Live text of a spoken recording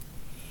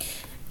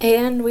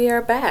And we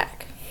are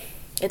back.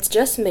 It's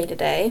just me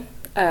today.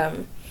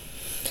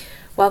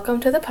 Welcome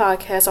to the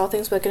podcast, All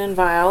Things Wicked and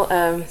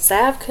Vile.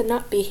 Sav could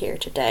not be here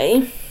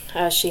today.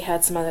 She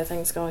had some other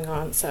things going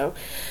on, so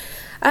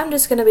I'm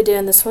just going to be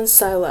doing this one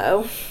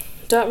solo.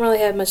 Don't really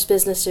have much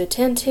business to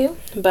attend to,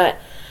 but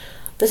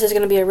this is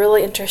going to be a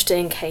really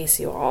interesting case,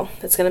 you all.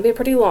 It's going to be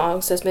pretty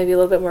long, so it's maybe a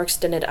little bit more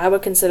extended. I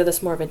would consider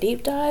this more of a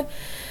deep dive,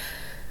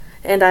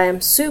 and I am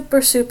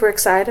super, super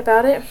excited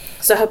about it,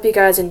 so I hope you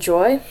guys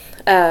enjoy.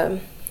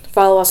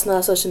 Follow us on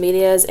the social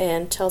medias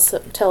and tell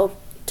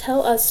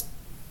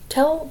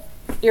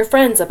your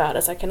friends about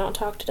us. I cannot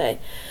talk today.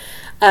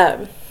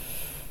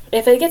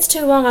 If it gets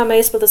too long, I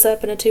may split this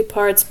up into 2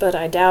 parts, but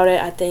I doubt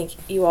it. I think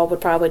you all would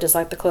probably just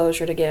like the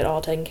closure to get it all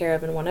taken care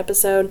of in one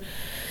episode.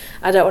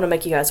 I don't want to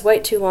make you guys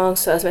wait too long,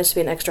 so it's meant to be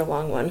an extra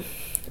long one.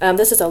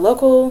 This is a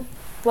local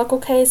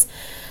case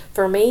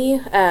for me,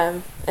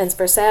 and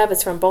for Sav,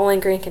 it's from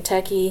Bowling Green,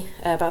 Kentucky,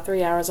 about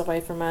 3 hours away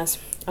from us.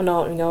 I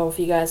don't know if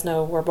you guys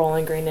know where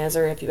Bowling Green is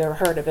or if you've ever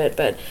heard of it,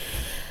 but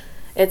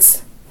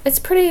it's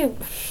pretty.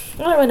 I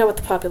don't really know what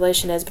the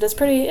population is, but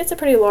it's a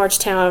pretty large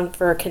town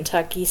for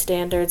Kentucky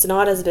standards.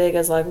 Not as big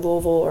as like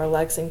Louisville or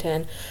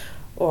Lexington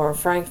or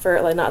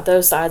Frankfort, like not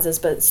those sizes,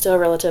 but still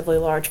relatively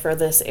large for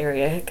this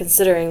area.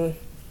 Considering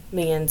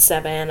me and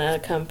Savannah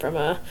come from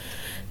a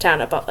town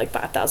of about like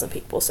 5,000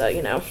 people, so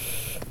you know,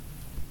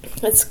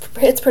 it's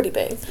pretty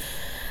big.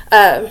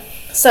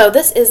 So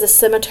this is the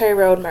Cemetery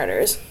Road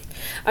Murders.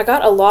 I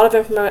got a lot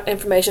of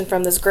information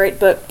from this great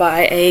book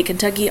by a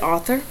Kentucky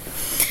author.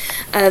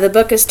 The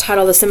book is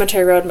titled The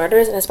Cemetery Road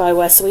Murders, and it's by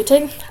Wes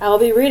Sweeting. I will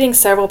be reading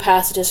several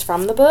passages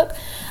from the book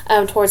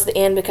towards the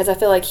end because I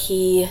feel like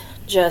he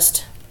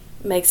just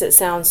makes it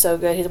sound so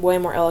good. He's way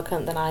more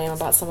eloquent than I am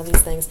about some of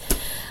these things.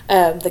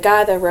 The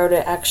guy that wrote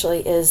it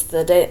actually is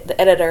the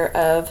editor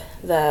of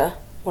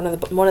one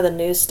of the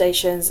news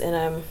stations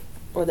in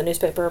or the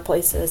newspaper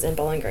places in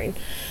Bowling Green.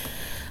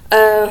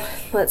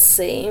 Let's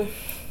see.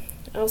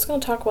 I was going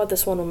to talk about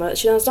this one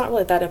much. It's not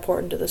really that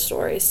important to the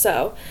story.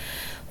 So,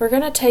 we're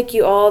going to take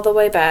you all the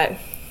way back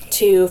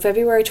to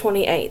February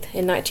 28th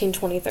in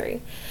 1923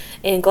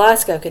 in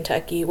Glasgow,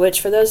 Kentucky, which,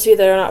 for those of you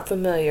that are not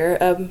familiar,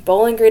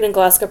 Bowling Green and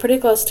Glasgow are pretty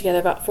close together,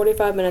 about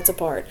 45 minutes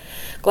apart.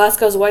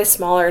 Glasgow's way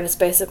smaller, and it's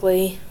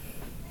basically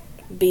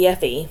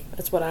BFE.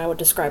 That's what I would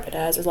describe it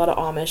as. There's a lot of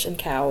Amish and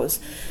cows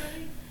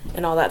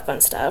and all that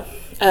fun stuff.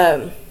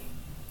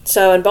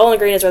 So in Bowling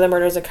Green is where the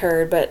murders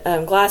occurred, but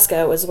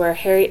Glasgow is where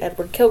Harry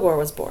Edward Kilgore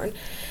was born.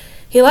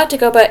 He liked to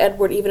go by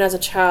Edward even as a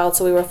child,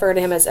 so we refer to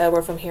him as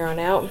Edward from here on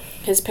out.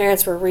 His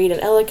parents were Reed and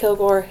Ella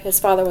Kilgore. His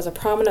father was a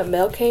prominent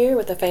mail carrier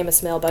with a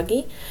famous mail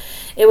buggy.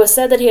 It was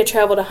said that he had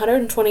traveled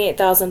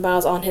 128,000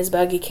 miles on his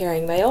buggy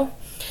carrying mail.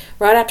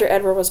 Right after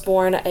Edward was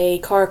born, a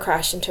car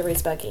crashed into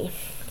Reed's buggy.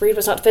 Reed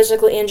was not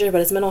physically injured, but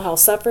his mental health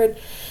suffered.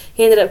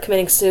 He ended up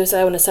committing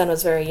suicide when his son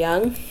was very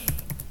young.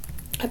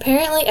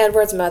 Apparently,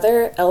 Edward's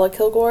mother, Ella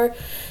Kilgore,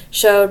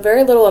 showed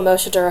very little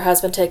emotion to her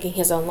husband taking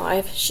his own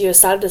life. She was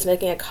cited as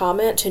making a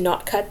comment to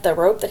not cut the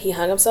rope that he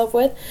hung himself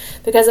with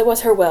because it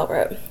was her well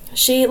rope.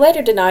 She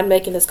later denied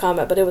making this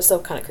comment, but it was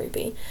still kind of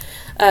creepy.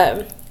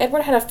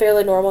 Edward had a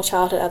fairly normal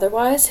childhood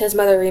otherwise. His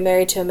mother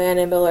remarried to a man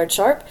named Millard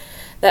Sharp.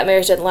 That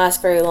marriage didn't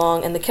last very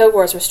long, and the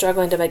Kilgores were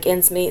struggling to make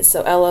ends meet,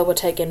 so Ella would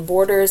take in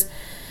boarders.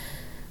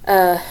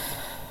 I'm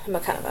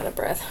kind of out of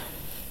breath.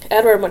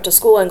 Edward went to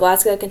school in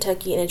Glasgow,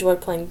 Kentucky, and enjoyed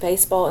playing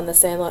baseball in the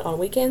sandlot on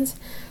weekends.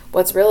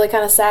 What's really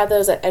kind of sad, though,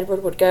 is that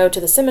Edward would go to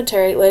the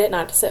cemetery late at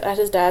night to sit at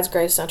his dad's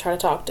gravestone and try to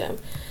talk to him.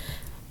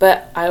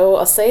 But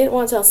I'll say it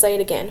once, I'll say it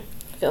again.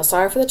 Feel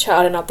sorry for the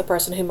child and not the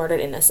person who murdered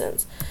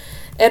innocents.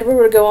 Edward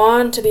would go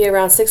on to be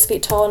around 6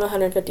 feet tall and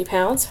 150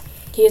 pounds.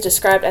 He is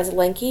described as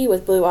lanky,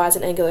 with blue eyes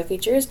and angular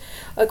features.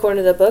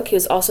 According to the book, he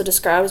was also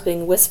described as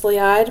being wistfully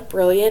eyed,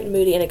 brilliant,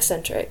 moody, and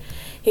eccentric.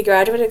 He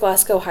graduated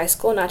Glasgow High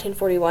School in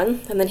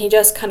 1941, and then he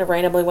just kind of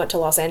randomly went to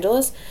Los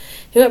Angeles.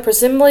 He went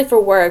presumably for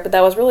work, but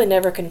that was really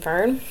never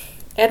confirmed.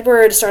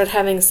 Edward started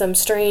having some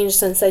strange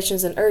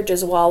sensations and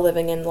urges while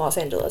living in Los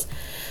Angeles.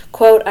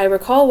 Quote, I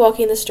recall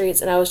walking the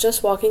streets, and I was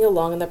just walking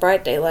along in the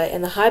bright daylight,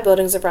 and the high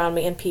buildings around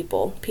me, and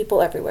people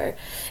everywhere.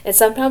 And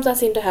sometimes I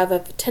seemed to have a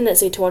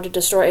tendency to want to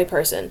destroy a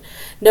person.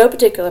 No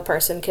particular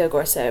person,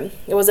 Kilgore said.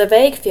 It was a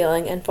vague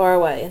feeling, and far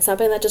away, and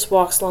something that just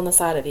walks along the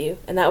side of you,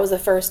 and that was the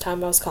first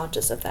time I was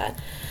conscious of that.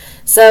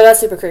 So that's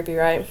super creepy,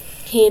 right?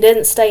 He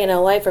didn't stay in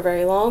LA for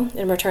very long,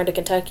 and returned to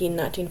Kentucky in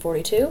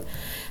 1942.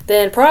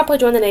 Then promptly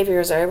joined the Navy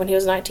Reserve when he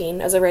was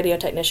 19 as a radio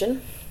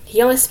technician.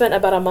 He only spent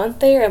about a month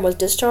there and was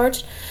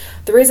discharged.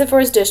 The reason for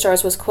his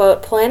discharge was,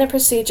 quote, plan and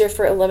procedure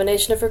for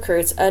elimination of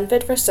recruits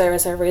unfit for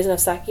service by reason of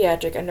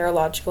psychiatric and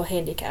neurological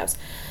handicaps.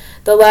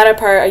 The latter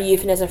part a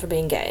euphemism for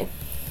being gay.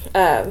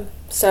 What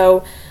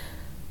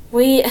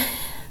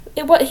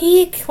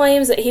he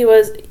claims that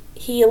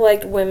he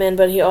liked women,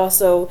 but he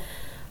also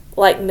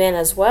liked men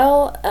as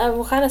well.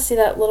 We'll kind of see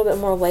that a little bit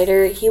more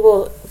later. He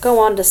will go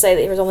on to say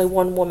that there was only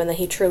one woman that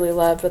he truly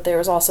loved, but there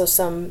was also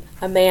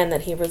a man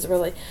that he was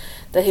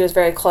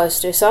very close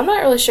to. So I'm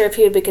not really sure if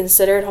he would be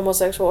considered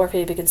homosexual or if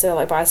he'd be considered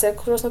like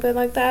bisexual or something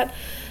like that.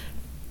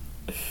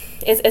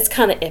 it's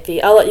kind of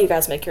iffy. I'll let you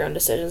guys make your own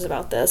decisions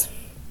about this.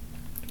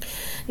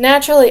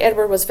 Naturally,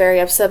 Edward was very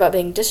upset about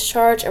being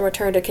discharged and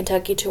returned to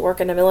Kentucky to work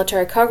in a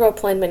military cargo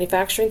plane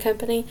manufacturing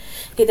company.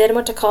 He then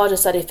went to college to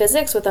study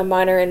physics with a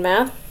minor in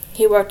math.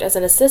 He worked as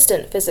an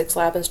assistant physics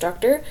lab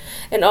instructor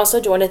and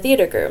also joined a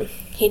theater group.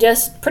 He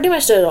just pretty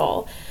much did it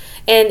all.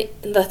 And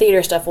the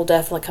theater stuff will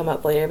definitely come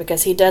up later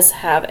because he does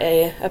have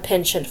a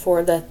penchant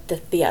for the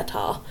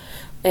theater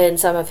in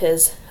some of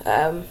his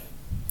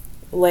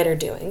later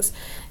doings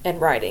and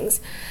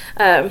writings.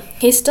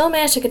 He still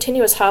managed to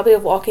continue his hobby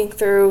of walking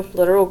through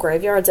literal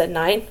graveyards at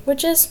night,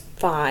 which is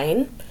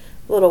fine.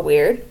 A little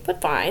weird,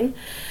 but fine.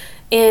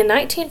 In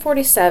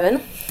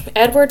 1947,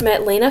 Edward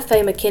met Lena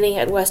Faye McKinney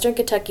at Western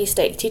Kentucky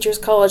State Teachers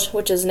College,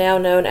 which is now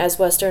known as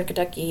Western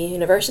Kentucky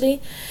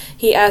University.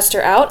 He asked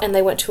her out, and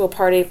they went to a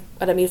party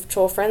at a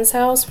mutual friend's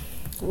house.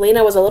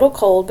 Lena was a little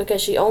cold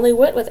because she only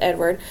went with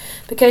Edward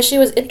because she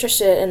was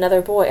interested in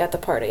another boy at the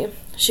party.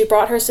 She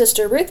brought her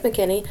sister Ruth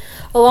McKinney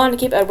along to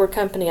keep Edward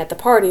company at the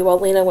party while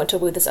Lena went to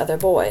woo this other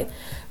boy.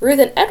 Ruth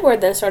and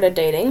Edward then started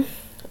dating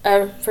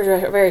for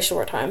a very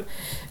short time.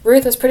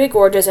 Ruth was pretty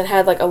gorgeous and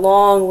had a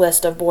long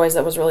list of boys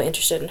that was really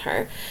interested in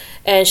her.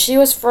 And she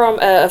was from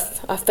a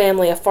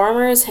family of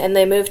farmers, and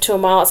they moved to a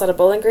mile outside of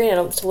Bowling Green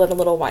and to live in a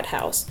little white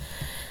house.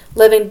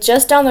 Living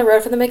just down the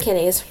road from the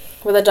McKinneys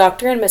were the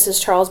Dr. and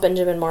Mrs. Charles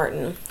Benjamin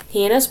Martin.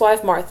 He and his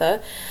wife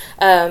Martha,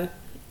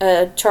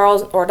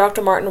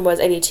 Dr. Martin was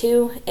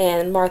 82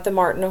 and Martha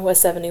Martin was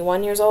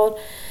 71 years old,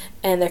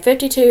 and their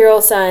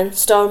 52-year-old son,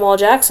 Stonewall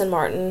Jackson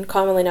Martin,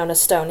 commonly known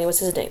as Stoney, was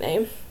his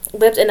nickname,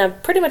 lived in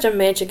pretty much a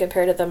mansion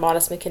compared to the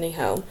modest McKinney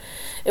home.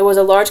 It was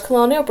a large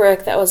colonial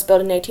brick that was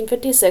built in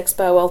 1856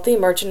 by a wealthy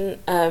merchant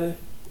and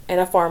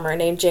a farmer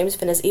named James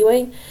Finis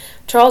Ewing.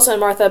 Charles and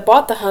Martha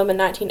bought the home in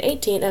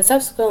 1918 and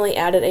subsequently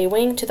added a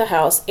wing to the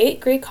house, 8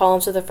 Greek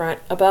columns to the front,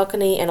 a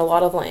balcony, and a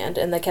lot of land,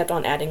 and they kept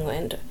on adding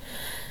land.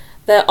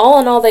 All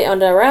in all, they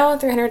owned around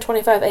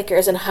 325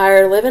 acres and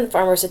hired live-in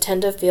farmers to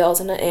tend to fields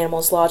and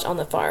animals lodged on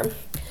the farm.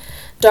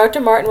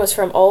 Dr. Martin was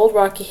from Old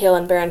Rocky Hill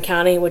in Barron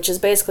County, which is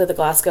basically the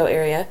Glasgow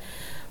area,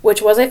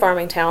 which was a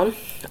farming town.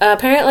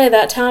 Apparently,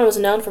 that town was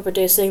known for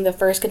producing the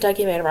first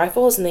Kentucky-made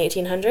rifles in the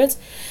 1800s.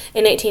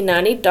 In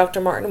 1890,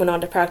 Dr. Martin went on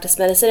to practice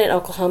medicine in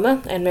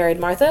Oklahoma and married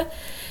Martha.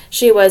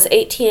 She was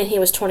 18 and he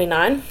was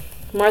 29.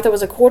 Martha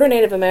was a quarter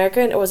Native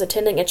American and was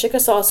attending a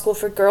Chickasaw school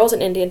for girls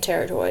in Indian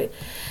Territory.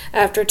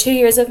 After 2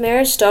 years of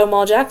marriage,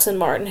 Stonewall Jackson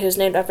Martin, who's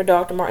named after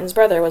Dr. Martin's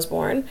brother, was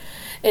born.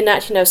 In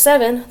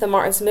 1907, the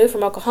Martins moved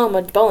from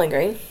Oklahoma to Bowling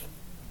Green.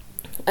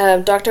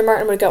 Dr.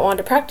 Martin would go on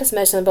to practice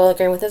medicine in Bowling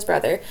Green with his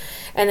brother,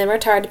 and then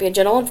retired to be a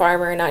gentleman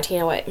farmer in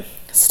 1908.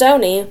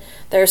 Stoney,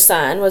 their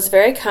son, was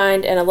very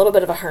kind and a little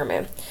bit of a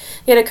hermit.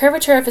 He had a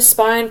curvature of his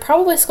spine,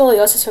 probably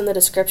scoliosis from the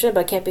description, but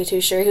I can't be too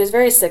sure. He was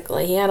very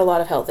sickly. He had a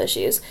lot of health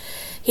issues.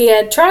 He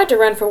had tried to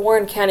run for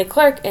Warren County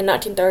Clerk in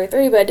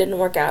 1933, but it didn't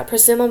work out,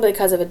 presumably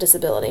because of a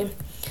disability.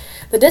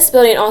 The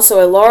disability, and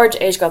also a large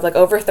age gap,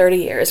 over 30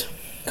 years,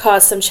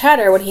 caused some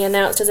chatter when he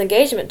announced his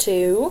engagement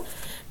to,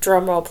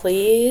 drumroll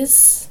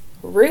please,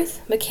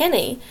 Ruth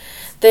McKinney.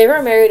 They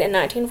were married in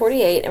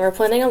 1948 and were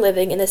planning on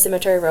living in the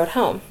Cemetery Road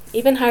home.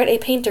 Even hired a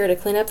painter to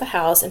clean up the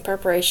house in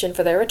preparation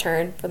for their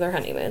return from their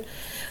honeymoon.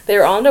 They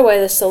were on their way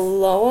to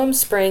Siloam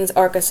Springs,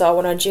 Arkansas,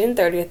 when on June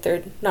 30th,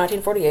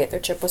 1948, their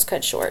trip was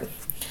cut short.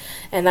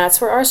 And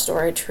that's where our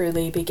story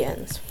truly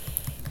begins.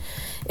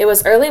 It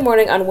was early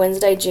morning on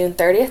Wednesday, June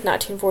 30th,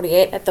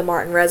 1948, at the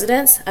Martin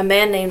residence. A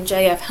man named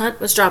J.F. Hunt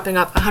was dropping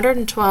off a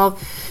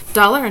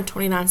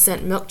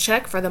 $112.29 milk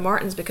check for the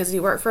Martins because he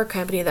worked for a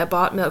company that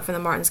bought milk from the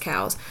Martins'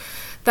 cows.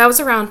 That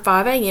was around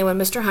 5 a.m. when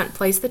Mr. Hunt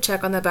placed the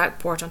check on the back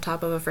porch on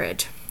top of a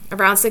fridge.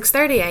 Around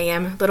 6:30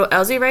 a.m., little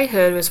Elsie Ray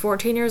Hood, who was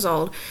 14 years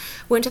old,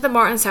 went to the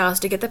Martins' house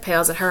to get the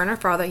pails that her and her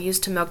father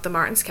used to milk the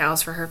Martins'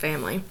 cows for her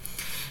family.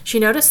 She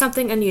noticed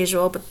something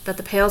unusual, but that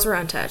the pails were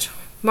untouched.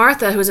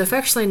 Martha, who was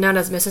affectionately known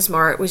as Mrs.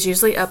 Mart, was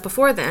usually up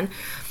before then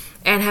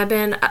and had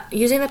been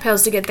using the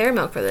pails to get their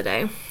milk for the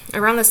day.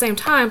 Around the same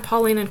time,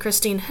 Pauline and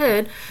Christine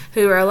Hood,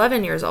 who were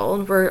 11 years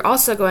old, were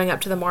also going up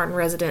to the Martin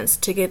residence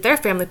to get their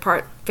family's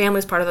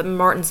part of the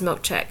Martins'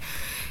 milk check.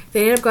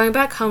 They ended up going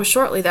back home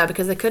shortly, though,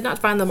 because they could not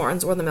find the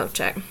Martins or the milk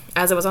check,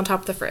 as it was on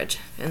top of the fridge,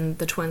 and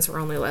the twins were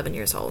only 11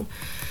 years old.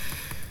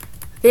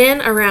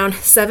 Then, around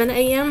 7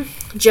 a.m.,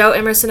 Joe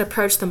Emerson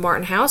approached the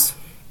Martin house.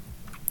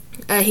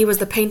 He was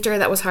the painter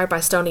that was hired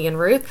by Stoney and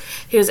Ruth.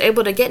 He was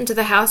able to get into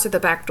the house through the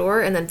back door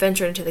and then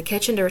ventured into the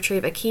kitchen to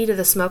retrieve a key to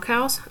the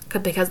smokehouse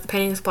because the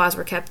painting supplies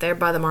were kept there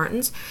by the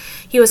Martins.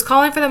 He was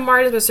calling for the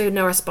Martins but received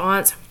no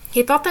response.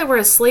 He thought they were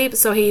asleep,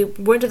 so he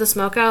went to the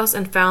smokehouse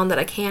and found that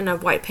a can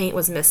of white paint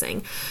was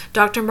missing.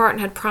 Dr. Martin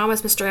had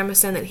promised Mr.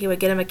 Emerson that he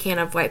would get him a can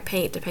of white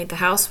paint to paint the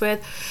house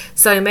with,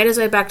 so he made his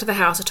way back to the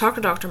house to talk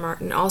to Dr.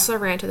 Martin and also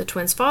ran to the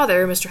twins'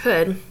 father, Mr.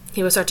 Hood.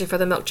 He was searching for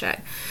the milk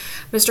check.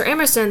 Mr.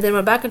 Emerson then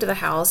went back into the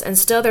house, and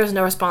still there was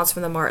no response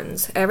from the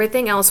Martins.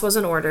 Everything else was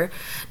in order.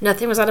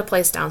 Nothing was out of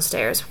place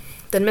downstairs.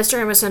 Then Mr.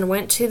 Emerson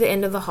went to the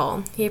end of the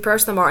hall. He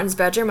approached the Martins'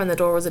 bedroom, and the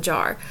door was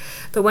ajar.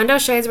 The window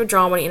shades were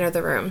drawn when he entered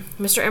the room.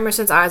 Mr.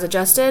 Emerson's eyes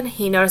adjusted.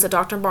 He noticed that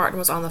Dr. Martin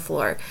was on the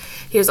floor.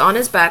 He was on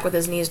his back with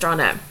his knees drawn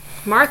up.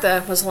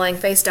 Martha was laying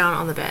face down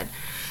on the bed.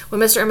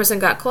 When Mr. Emerson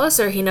got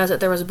closer, he noticed that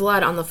there was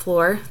blood on the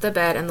floor, the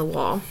bed, and the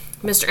wall.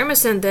 Mr.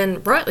 Emerson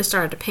then rightly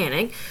started to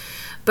panic,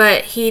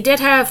 but he did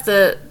have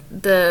the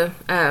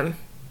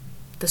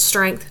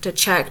strength to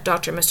check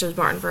Dr. and Mr.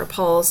 Martin for a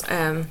pulse,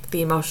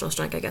 the emotional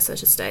strength, I guess I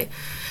should say.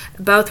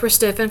 Both were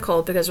stiff and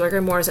cold because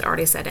rigor mortis had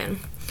already set in.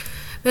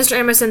 Mr.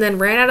 Emerson then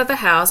ran out of the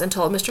house and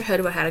told Mr.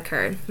 Hood what had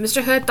occurred.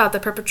 Mr. Hood thought the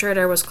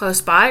perpetrator was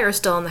close by or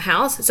still in the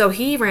house, so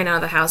he ran out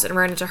of the house and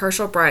ran into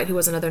Herschel Bright, who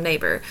was another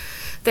neighbor.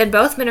 Then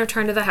both men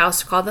returned to the house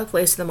to call the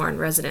police to the Martin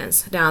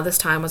residence. Now, this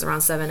time was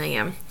around 7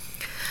 a.m.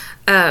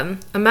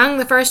 Among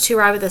the first to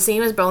arrive at the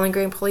scene was Bowling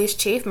Green Police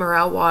Chief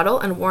Morrell Waddle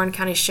and Warren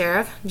County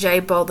Sheriff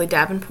J. Boldley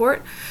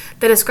Davenport.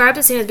 They described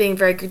the scene as being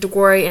very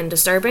gory and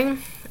disturbing.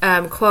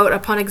 Quote,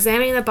 upon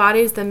examining the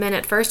bodies, the men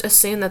at first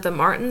assumed that the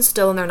Martins,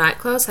 still in their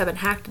nightclothes, had been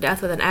hacked to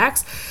death with an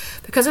axe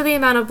because of the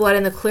amount of blood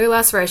and the clear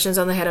lacerations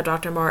on the head of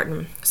Dr.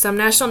 Martin. Some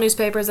national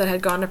newspapers that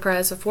had gone to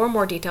press before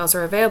more details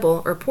were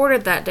available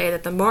reported that day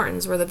that the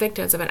Martins were the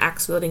victims of an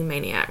axe-wielding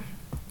maniac.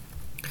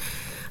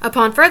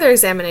 Upon further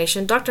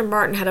examination, Dr.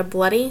 Martin had a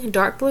bloody,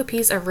 dark blue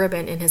piece of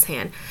ribbon in his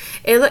hand.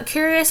 It looked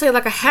curiously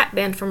like a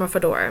hatband from a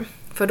fedora.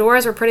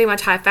 Fedoras were pretty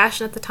much high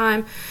fashion at the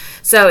time,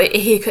 so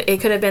it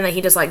could have been that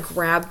he just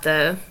grabbed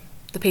the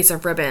piece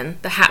of ribbon,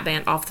 the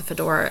hatband, off the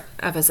fedora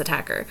of his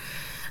attacker.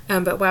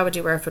 But why would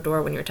you wear a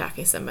fedora when you're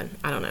attacking someone?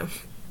 I don't know.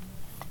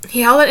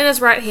 He held it in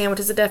his right hand, which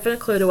is a definite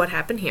clue to what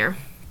happened here.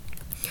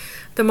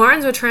 The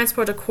Martins were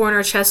transported to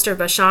Coroner Chester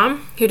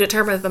Basham, who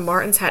determined that the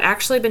Martins had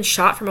actually been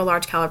shot from a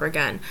large caliber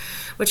gun,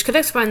 which could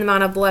explain the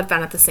amount of blood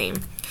found at the scene.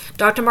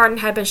 Dr. Martin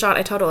had been shot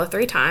a total of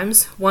 3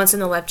 times, once in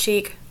the left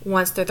cheek,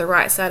 once through the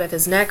right side of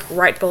his neck,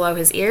 right below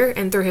his ear,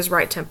 and through his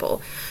right temple.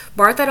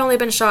 Martha had only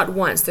been shot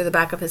once through the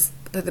back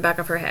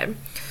of her head.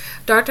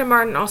 Dr.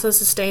 Martin also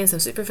sustained some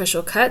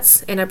superficial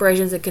cuts and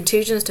abrasions and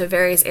contusions to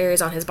various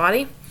areas on his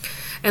body.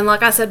 And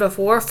like I said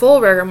before, full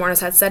rigor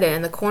mortis had set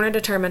in. The coroner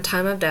determined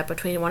time of death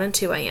between 1 and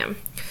 2 a.m.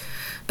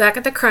 Back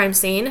at the crime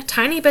scene,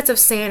 tiny bits of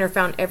sand are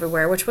found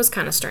everywhere, which was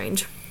kind of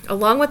strange.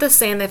 Along with the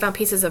sand, they found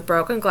pieces of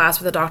broken glass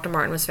where the Dr.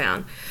 Martin was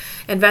found.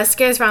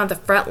 Investigators found that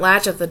the front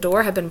latch of the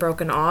door had been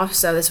broken off,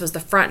 so this was the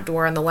front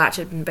door, and the latch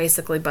had been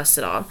basically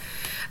busted off.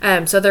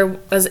 So there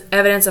was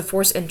evidence of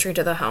forced entry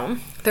to the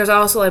home. There's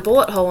also a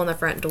bullet hole in the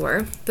front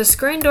door. The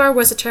screen door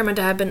was determined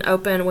to have been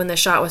opened when the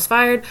shot was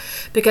fired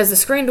because the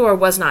screen door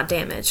was not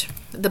damaged.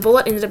 The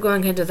bullet ended up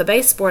going into the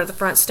baseboard of the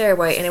front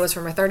stairway, and it was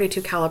from a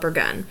 .32 caliber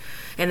gun,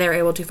 and they were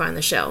able to find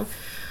the shell.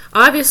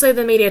 Obviously,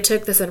 the media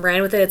took this and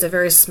ran with it. It's a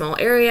very small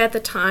area at the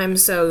time,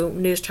 so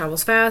news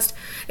travels fast.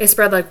 It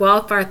spread like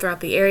wildfire throughout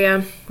the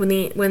area.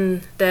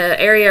 When the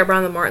area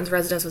around the Martins'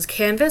 residence was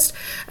canvassed,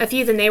 a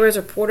few of the neighbors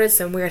reported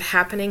some weird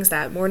happenings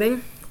that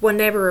morning. One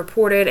neighbor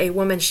reported a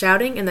woman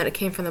shouting and that it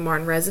came from the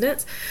Martin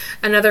residence.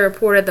 Another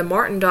reported the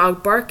Martin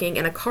dog barking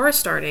and a car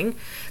starting.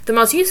 The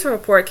most useful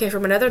report came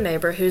from another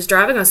neighbor who's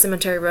driving on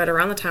Cemetery Road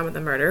around the time of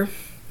the murder.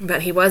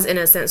 But he was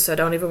innocent, so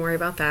don't even worry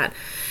about that.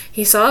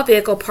 He saw a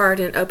vehicle parked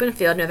in an open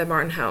field near the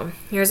Martin home.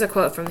 Here's a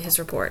quote from his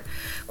report.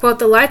 Quote,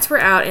 the lights were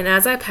out, and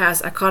as I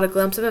passed, I caught a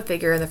glimpse of a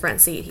figure in the front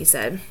seat, he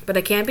said. But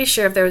I can't be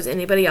sure if there was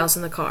anybody else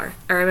in the car.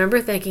 I remember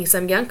thinking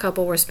some young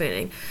couple were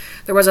spooning.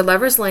 There was a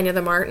lover's lane near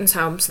the Martins'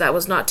 home, so that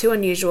was not too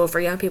unusual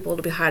for young people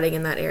to be hiding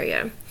in that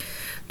area.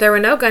 There were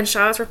no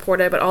gunshots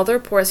reported, but all the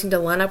reports seemed to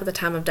line up with the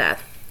time of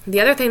death. The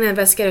other thing the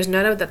investigators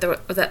noted that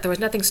there was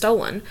nothing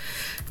stolen.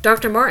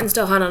 Dr. Martin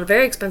still had on a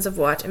very expensive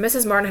watch, and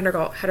Mrs. Martin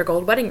had her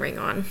gold wedding ring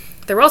on.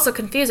 They were also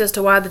confused as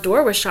to why the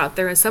door was shot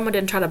through and someone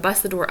didn't try to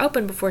bust the door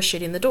open before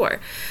shooting the door.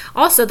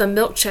 Also, the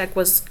milk check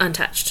was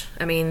untouched.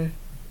 I mean,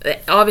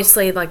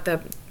 obviously,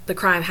 the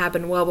crime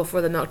happened well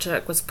before the milk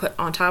check was put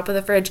on top of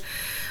the fridge,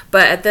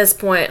 but at this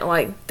point,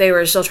 they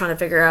were still trying to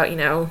figure out,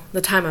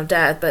 the time of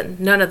death, but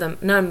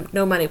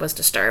no money was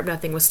disturbed,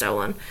 nothing was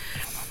stolen.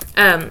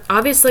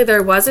 Obviously,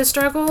 there was a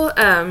struggle,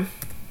 and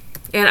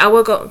I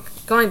will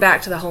going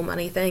back to the whole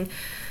money thing,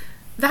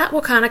 that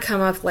will kind of come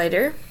up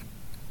later.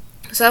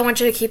 So I want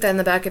you to keep that in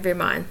the back of your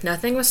mind.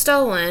 Nothing was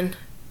stolen,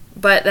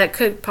 but that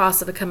could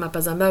possibly come up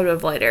as a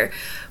motive later,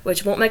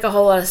 which won't make a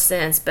whole lot of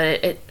sense,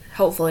 but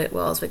hopefully it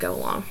will as we go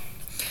along.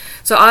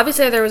 So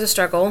obviously there was a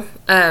struggle.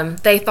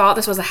 They thought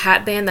this was a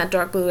hat band, that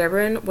dark blue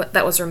ribbon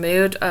that was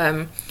removed.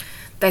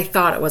 They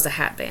thought it was a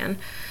hat band.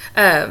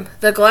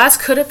 The glass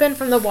could have been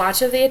from the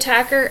watch of the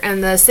attacker,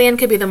 and the sand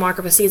could be the mark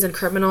of a seasoned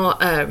criminal,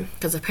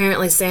 because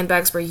apparently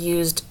sandbags were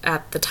used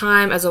at the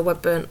time as a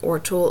weapon or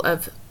tool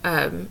of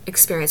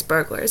experienced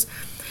burglars.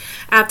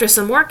 After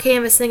some more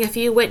canvassing, a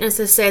few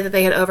witnesses say that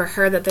they had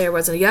overheard that there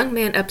was a young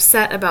man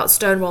upset about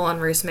Stonewall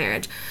and Ruth's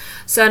marriage.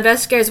 So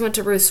investigators went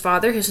to Ruth's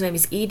father, whose name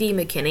is E.D.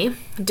 McKinney,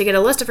 to get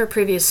a list of her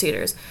previous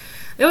suitors.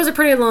 It was a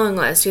pretty long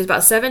list. It was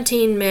about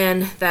 17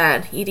 men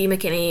that E.D.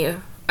 McKinney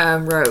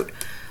wrote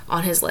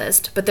on his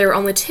list, but there were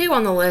only 2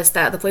 on the list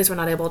that the police were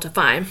not able to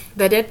find.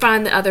 They did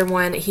find the other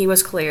one. He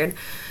was cleared.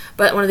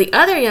 But one of the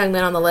other young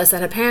men on the list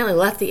that apparently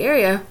left the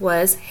area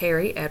was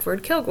Harry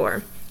Edward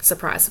Kilgore.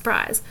 Surprise,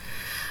 surprise.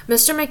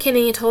 Mr.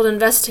 McKinney told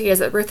investigators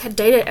that Ruth had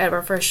dated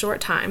Edward for a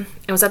short time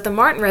and was at the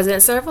Martin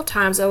residence several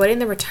times awaiting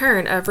the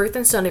return of Ruth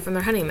and Stoney from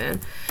their honeymoon.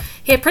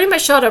 He had pretty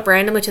much showed up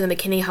randomly to the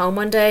McKinney home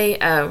one day.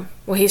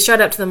 He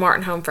showed up to the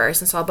Martin home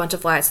first and saw a bunch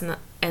of lights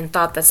and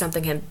thought that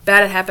something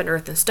bad had happened to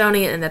Ruth and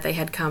Stoney and that they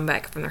had come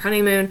back from their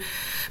honeymoon.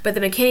 But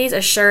the McKinneys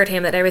assured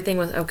him that everything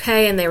was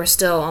okay and they were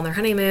still on their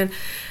honeymoon.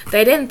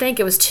 They didn't think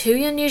it was too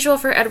unusual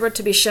for Edward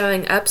to be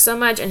showing up so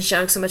much and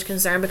showing so much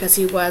concern because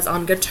he was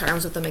on good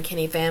terms with the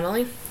McKinney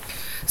family.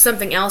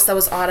 Something else that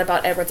was odd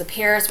about Edward's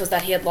appearance was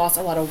that he had lost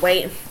a lot of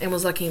weight and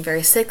was looking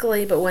very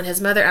sickly, but when his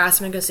mother asked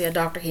him to go see a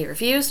doctor, he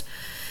refused.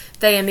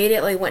 They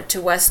immediately went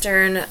to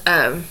Western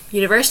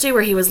University,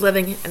 where he was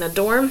living in a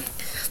dorm.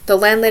 The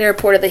landlady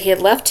reported that he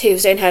had left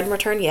Tuesday and hadn't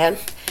returned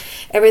yet.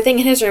 Everything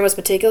in his room was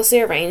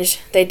meticulously arranged.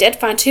 They did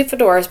find 2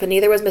 fedoras, but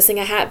neither was missing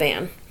a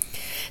hatband.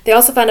 They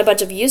also found a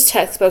bunch of used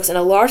textbooks and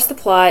a large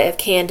supply of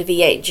canned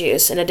V8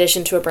 juice, in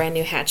addition to a brand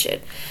new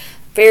hatchet.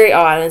 Very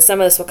odd, and some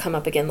of this will come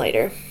up again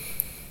later.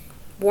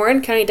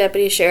 Warren County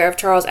Deputy Sheriff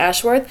Charles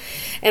Ashworth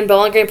and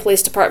Bowling Green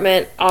Police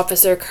Department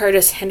Officer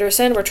Curtis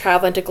Henderson were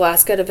traveling to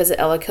Glasgow to visit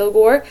Ella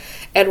Kilgore,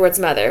 Edward's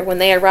mother. When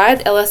they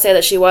arrived, Ella said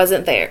that she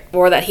wasn't there,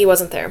 or that he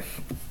wasn't there.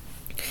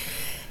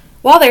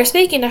 While they were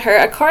speaking to her,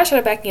 a car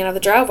started backing out of the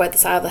driveway at the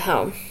side of the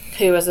home.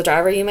 Who was the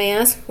driver, you may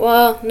ask?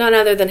 Well, none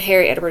other than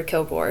Harry Edward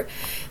Kilgore.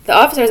 The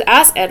officers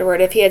asked Edward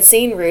if he had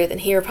seen Ruth,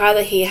 and he replied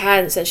that he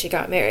hadn't since she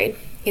got married.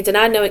 He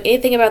denied knowing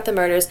anything about the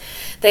murders.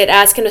 They had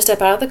asked him to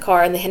step out of the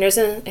car, and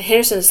Henderson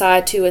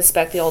decided to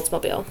inspect the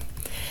Oldsmobile.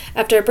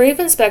 After a brief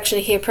inspection,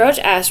 he approached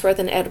Ashworth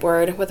and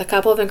Edward with a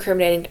couple of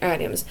incriminating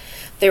items.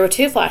 There were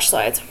 2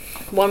 flashlights,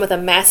 one with a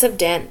massive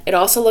dent. It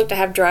also looked to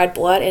have dried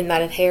blood and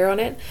matted hair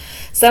on it.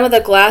 Some of the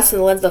glass and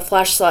the lens of the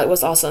flashlight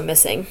was also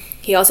missing.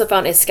 He also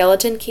found a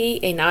skeleton key,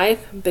 a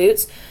knife,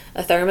 boots,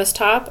 a thermos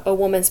top, a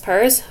woman's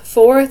purse,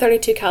 4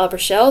 .32 caliber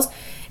shells,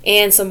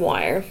 and some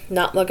wire.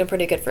 Not looking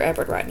pretty good for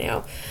Edward right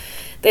now.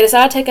 They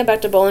decided to take him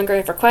back to Bowling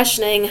Green for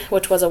questioning,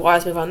 which was a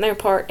wise move on their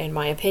part, in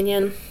my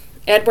opinion.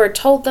 Edward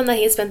told them that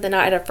he had spent the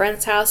night at a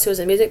friend's house who was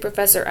a music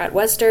professor at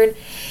Western.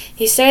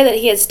 He stated that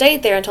he had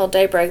stayed there until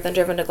daybreak, then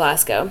driven to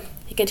Glasgow.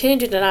 He continued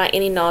to deny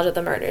any knowledge of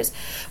the murders.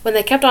 When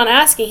they kept on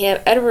asking him,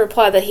 Edward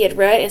replied that he had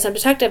read in some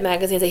detective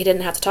magazines that he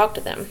didn't have to talk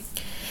to them.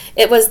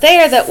 It was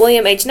there that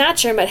William H.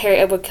 Natcher met Harry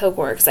Edward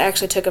Kilgore, because I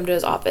actually took him to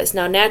his office.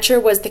 Now, Natcher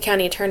was the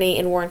county attorney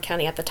in Warren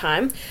County at the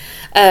time.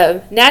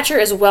 Natcher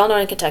is well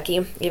known in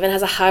Kentucky, even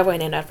has a highway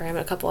named after him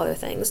and a couple other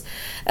things.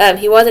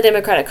 He was a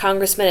Democratic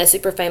congressman and is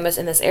super famous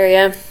in this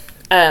area.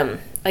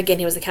 Again,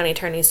 he was the county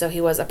attorney, so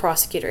he was a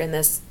prosecutor in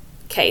this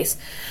case.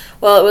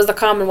 Well, it was the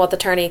Commonwealth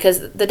attorney,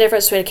 because the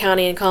difference between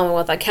county and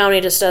Commonwealth, like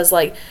county just does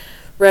like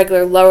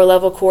regular lower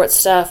level court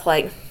stuff,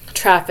 like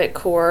traffic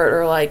court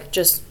or like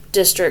just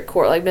district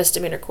court, like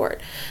misdemeanor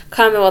court.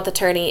 Commonwealth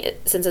attorney,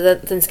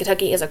 since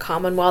Kentucky is a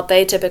commonwealth,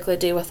 they typically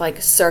do with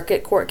like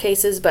circuit court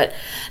cases, but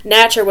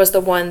Natcher was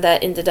the one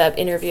that ended up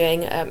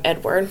interviewing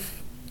Edward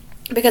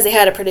because he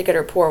had a pretty good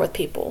rapport with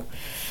people.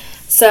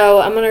 So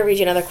I'm going to read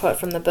you another quote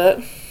from the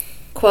book.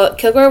 Quote,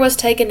 Kilgore was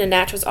taken to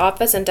Natcher's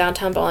office in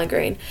downtown Bowling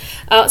Green.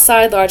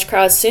 Outside, large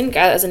crowds soon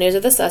gathered as the news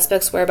of the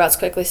suspect's whereabouts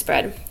quickly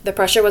spread. The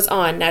pressure was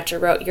on,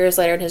 Natcher wrote years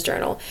later in his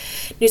journal.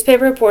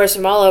 Newspaper reporters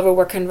from all over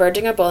were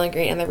converging on Bowling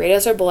Green, and the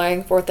radios were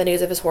blaring forth the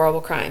news of his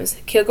horrible crimes.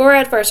 Kilgore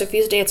at first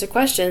refused to answer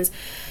questions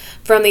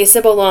from the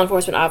assembled law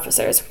enforcement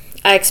officers.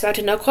 I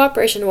expected no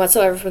cooperation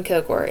whatsoever from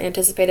Kilgore and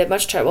anticipated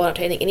much trouble in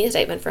obtaining any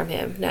statement from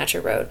him,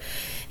 Natcher wrote.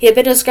 He had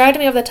been described to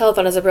me over the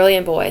telephone as a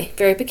brilliant boy,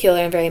 very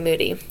peculiar and very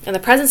moody. In the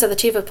presence of the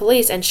chief of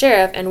police and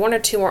sheriff and 1 or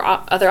 2 more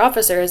other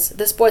officers,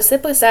 this boy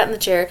simply sat in the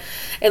chair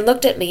and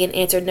looked at me and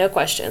answered no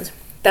questions.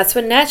 That's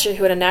when Natcher,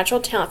 who had a natural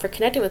talent for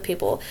connecting with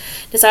people,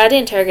 decided to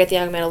interrogate the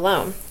young man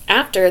alone.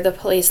 After the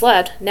police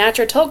left,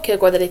 Natcher told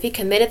Kilgore that if he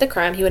committed the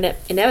crime, he would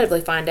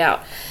inevitably find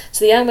out,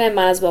 so the young man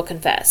might as well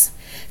confess.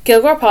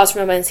 Kilgore paused for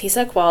a moment. He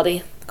said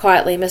quietly,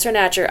 Mr.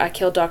 Natcher, I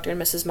killed Dr.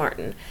 and Mrs.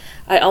 Martin.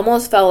 I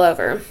almost fell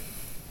over,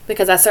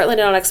 because I certainly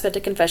did not expect a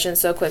confession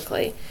so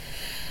quickly.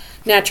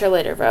 Natcher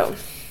later wrote,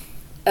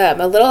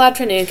 a little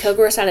afternoon,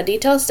 Kilgore signed a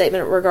detailed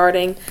statement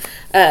regarding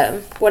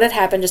what had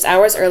happened just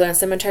hours earlier on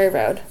Cemetery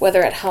Road.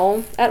 Whether at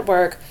home, at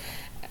work,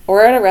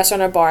 or at a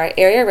restaurant or bar,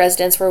 area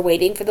residents were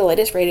waiting for the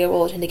latest radio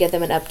bulletin to give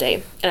them an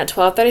update. And at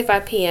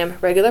 12:35 p.m.,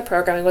 regular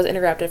programming was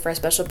interrupted for a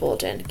special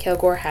bulletin.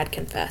 Kilgore had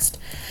confessed.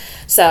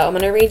 So I'm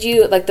going to read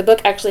you, like the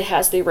book actually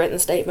has the written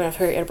statement of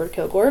Harry Edward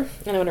Kilgore,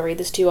 and I'm going to read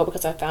this to you all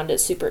because I found it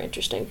super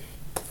interesting.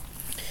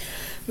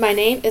 My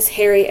name is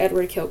Harry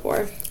Edward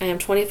Kilgore. I am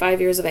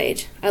 25 years of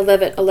age. I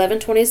live at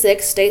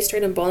 1126 State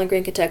Street in Bowling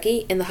Green,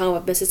 Kentucky, in the home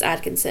of Mrs.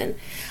 Atkinson.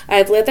 I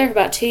have lived there for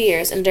about 2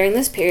 years, and during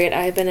this period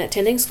I have been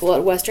attending school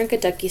at Western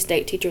Kentucky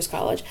State Teachers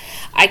College.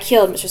 I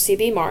killed Mr.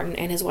 C.B. Martin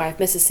and his wife,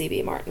 Mrs.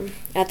 C.B. Martin,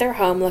 at their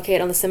home located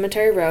on the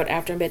Cemetery Road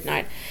after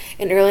midnight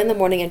and early in the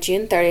morning of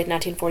June 30th,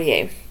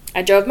 1948.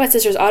 I drove my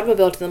sister's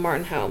automobile to the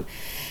Martin home.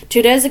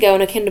 2 days ago,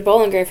 when I came to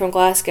Bowling Green from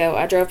Glasgow,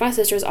 I drove my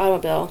sister's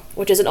automobile,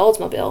 which is an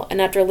Oldsmobile,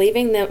 and after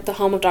leaving the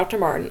home of Dr.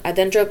 Martin, I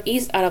then drove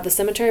east out of the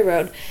Cemetery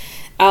Road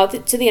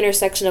out to the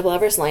intersection of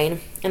Lovers Lane,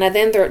 and I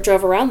then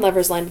drove around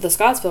Lovers Lane to the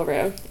Scottsville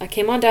Road. I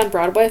came on down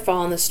Broadway,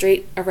 following the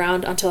street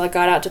around until I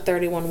got out to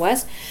 31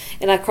 West,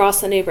 and I crossed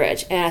the new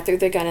bridge, and I threw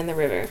the gun in the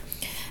river.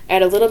 I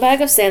had a little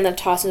bag of sand that I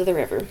tossed into the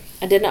river.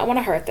 I did not want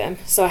to hurt them,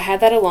 so I had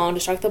that along to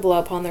strike the blow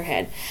upon their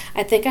head.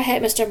 I think I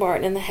hit Mr.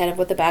 Martin in the head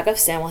with the bag of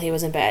sand while he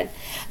was in bed.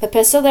 The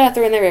pistol that I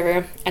threw in the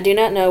river, I do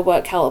not know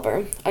what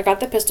caliber. I got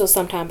the pistol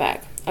some time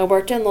back. I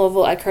worked in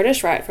Louisville at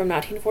Curtis Wright from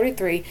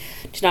 1943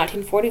 to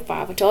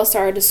 1945 until I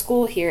started to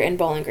school here in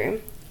Bowling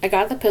Green. I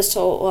got the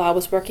pistol while I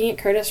was working at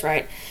Curtis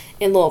Wright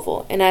in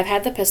Louisville, and I've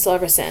had the pistol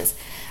ever since.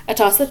 I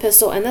tossed the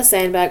pistol in the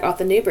sandbag off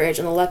the new bridge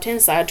on the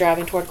left-hand side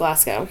driving toward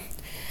Glasgow.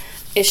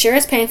 It sure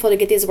is painful to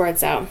get these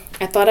words out.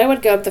 I thought I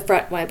would go up the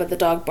front way, but the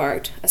dog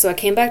barked, so I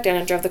came back down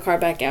and drove the car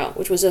back out,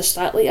 which was just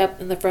slightly up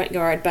in the front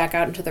yard, back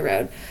out into the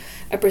road.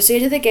 I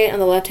proceeded to the gate on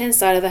the left-hand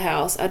side of the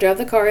house. I drove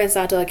the car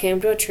inside till I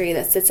came to a tree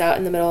that sits out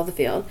in the middle of the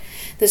field.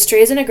 This tree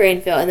is in a grain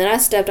field, and then I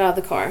stepped out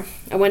of the car.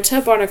 I went to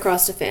a barn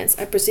across the fence.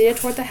 I proceeded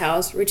toward the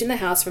house, reaching the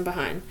house from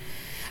behind.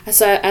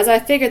 So as I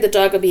figured the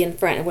dog would be in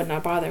front and would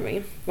not bother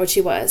me, which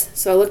he was,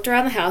 so I looked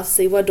around the house to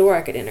see what door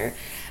I could enter.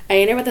 I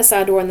entered with the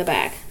side door in the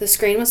back. The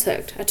screen was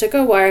hooked. I took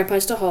a wire and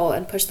punched a hole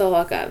and pushed the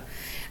lock up.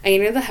 I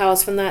entered the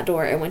house from that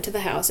door and went to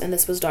the house, and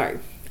this was dark.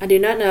 I do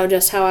not know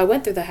just how I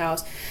went through the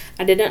house.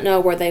 I did not know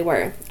where they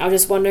were. I was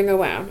just wandering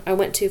around. I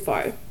went too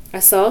far. I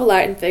saw a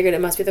light and figured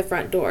it must be the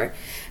front door.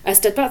 I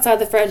stepped outside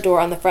the front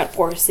door on the front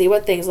porch to see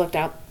what things looked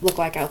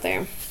like out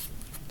there.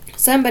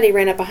 Somebody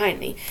ran up behind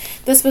me.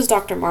 This was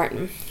Dr.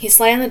 Martin. He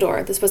slammed the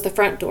door. This was the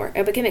front door.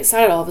 I became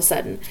excited all of a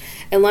sudden.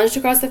 I lunged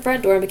across the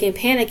front door and became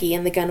panicky,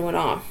 and the gun went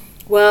off.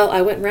 Well,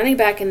 I went running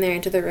back in there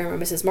into the room where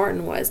Mrs.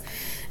 Martin was,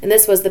 and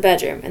this was the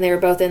bedroom, and they were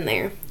both in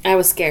there. I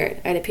was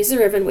scared. I had a piece of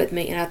ribbon with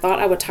me, and I thought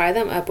I would tie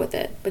them up with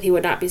it, but he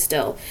would not be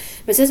still.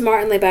 Mrs.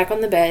 Martin lay back on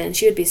the bed, and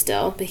she would be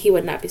still, but he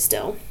would not be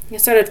still. He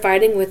started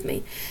fighting with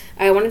me.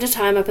 I wanted to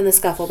tie him up in the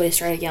scuffle, but he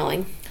started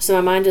yelling, so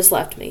my mind just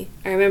left me.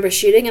 I remember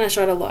shooting, and I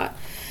shot a lot.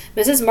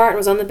 Mrs. Martin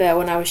was on the bed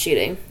when I was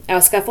shooting. I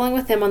was scuffling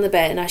with him on the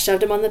bed, and I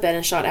shoved him on the bed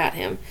and shot at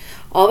him.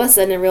 All of a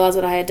sudden, I realized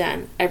what I had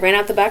done. I ran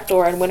out the back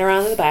door and went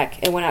around to the back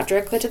and went out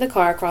directly to the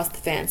car across the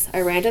fence.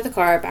 I ran to the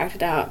car, backed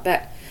it out,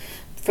 back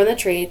from the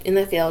tree in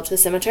the field to the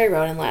cemetery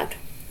road, and left.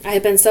 I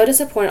had been so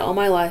disappointed all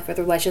my life with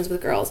relations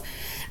with girls.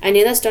 I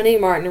knew that Stoney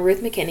Martin and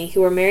Ruth McKinney, who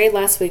were married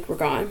last week, were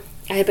gone.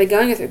 I had been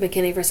going with Ruth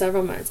McKinney for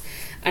several months,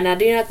 and I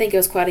do not think it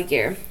was quite a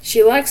year.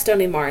 She liked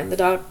Stoney Martin,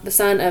 the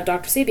son of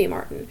Dr. C.B.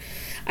 Martin.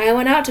 I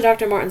went out to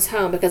Dr. Martin's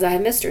home because I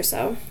had missed her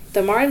so.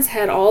 The Martins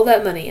had all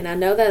that money, and I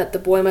know that the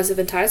boy must have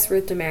enticed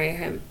Ruth to marry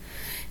him.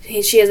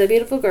 She is a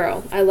beautiful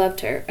girl. I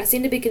loved her. I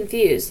seem to be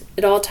confused.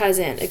 It all ties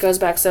in. It goes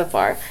back so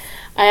far.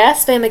 I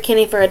asked Faye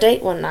McKinney for a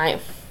date one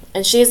night,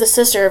 and she is the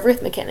sister of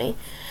Ruth McKinney.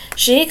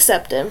 She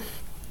accepted,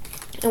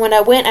 and when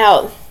I went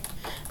out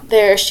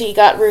there, she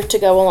got Ruth to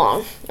go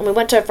along, and we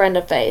went to a friend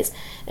of Faye's.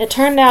 It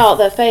turned out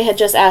that Faye had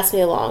just asked me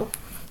along.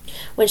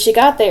 When she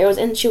got there,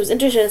 she was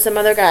interested in some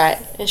other guy,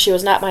 and she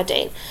was not my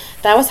date.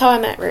 That was how I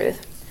met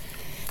Ruth.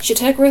 She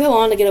took Ruth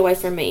along to get away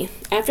from me.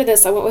 After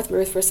this, I went with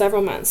Ruth for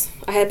several months.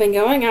 I had been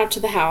going out to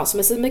the house.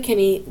 Mrs.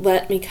 McKinney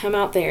let me come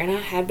out there, and I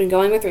had been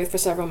going with Ruth for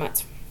several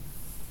months.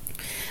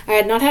 I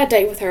had not had a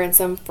date with her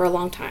for a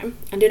long time.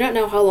 I do not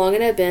know how long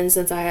it had been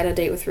since I had a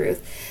date with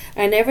Ruth.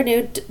 I never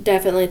knew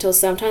definitely until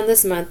sometime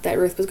this month that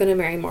Ruth was going to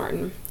marry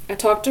Martin. I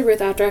talked to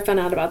Ruth after I found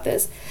out about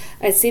this.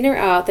 I'd seen her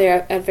out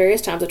there at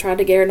various times. I tried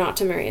to get her not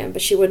to marry him,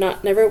 but she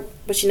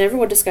never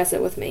would discuss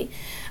it with me.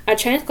 I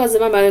changed clothes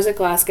at my mother's at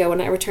Glasgow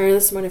when I returned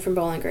this morning from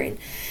Bowling Green.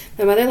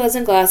 My mother lives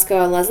in Glasgow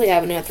on Leslie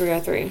Avenue at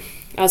 303.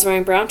 I was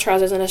wearing brown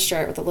trousers and a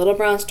shirt with a little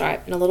brown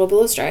stripe and a little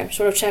blue stripe,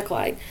 sort of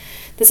check-like.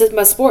 This is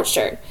my sports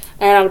shirt.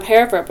 I had on a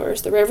pair of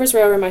rubbers. The rubbers were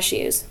over my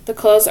shoes. The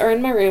clothes are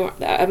in my room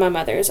at my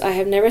mother's. I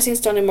have never seen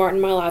Stoney Martin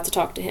in my life to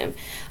talk to him.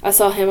 I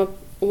saw him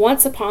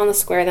once upon the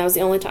square, and that was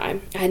the only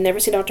time. I had never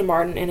seen Dr.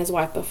 Martin and his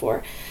wife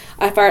before.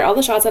 I fired all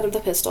the shots out of the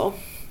pistol.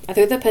 I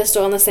threw the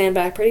pistol on the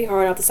sandbag pretty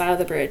hard off the side of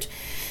the bridge.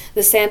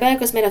 The sandbag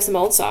was made of some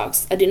old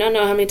socks. I do not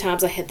know how many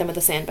times I hit them with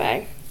the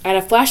sandbag. I had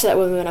a flashlight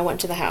with me when I went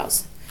to the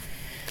house.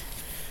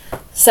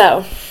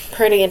 So,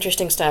 pretty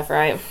interesting stuff,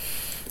 right?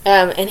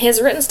 And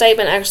his written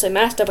statement actually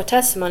matched up with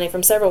testimony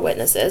from several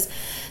witnesses.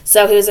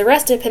 So he was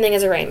arrested pending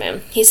his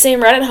arraignment. He's seen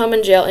right at home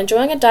in jail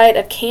enjoying a diet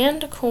of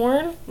canned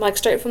corn, like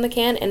straight from the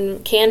can,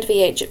 and canned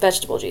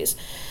vegetable juice.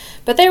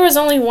 But there was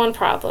only one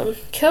problem.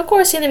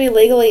 Kilgore seemed to be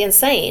legally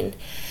insane,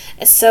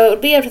 so it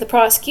would be up to the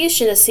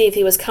prosecution to see if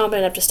he was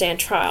competent enough to stand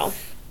trial.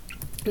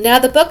 Now,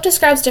 the book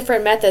describes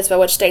different methods by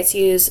which states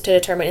use to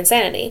determine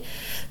insanity.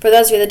 For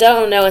those of you that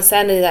don't know,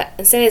 insanity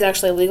is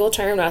actually a legal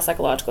term, not a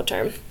psychological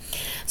term.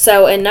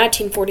 So, in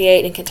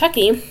 1948 in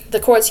Kentucky, the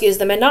courts used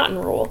the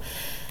M'Naughton rule.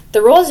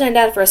 The rule is named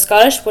after a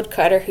Scottish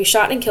woodcutter who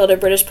shot and killed a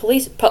British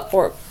politician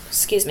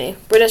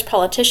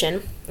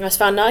and was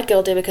found not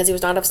guilty because he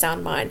was not of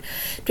sound mind.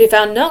 To be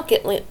found not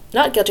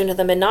guilty under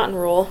the M'Naughton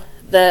rule,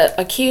 the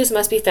accused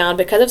must be found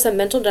because of some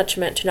mental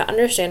detriment to not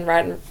understand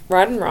right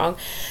and wrong,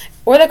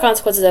 or the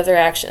consequences of their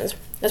actions.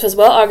 This was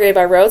well argued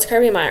by Rhodes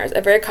Kirby Myers,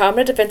 a very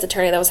competent defense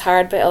attorney that was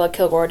hired by Ella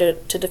Kilgore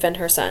to defend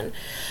her son.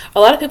 A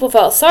lot of people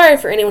felt sorry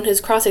for anyone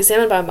who's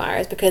cross-examined by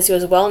Myers because he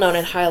was well-known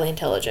and highly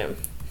intelligent.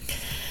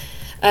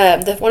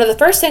 One of the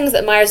first things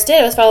that Myers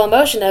did was file a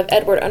motion to have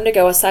Edward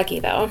undergo a psych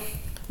eval.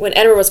 When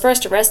Edward was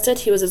first arrested,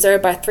 he was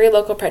observed by 3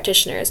 local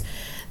practitioners.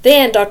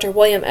 Then Dr.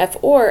 William F.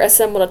 Orr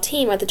assembled a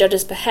team at the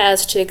judge's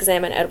behest to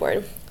examine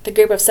Edward. The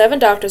group of 7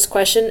 doctors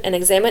questioned and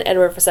examined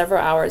Edward for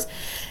several hours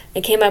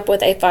and came up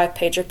with a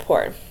 5-page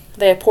report.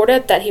 They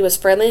reported that he was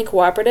friendly and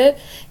cooperative,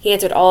 he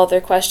answered all of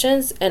their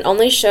questions, and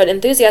only showed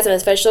enthusiasm in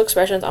his facial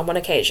expressions on one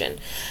occasion.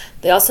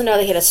 They also know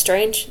that he had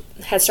strange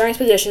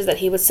positions that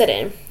he would sit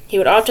in. He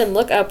would often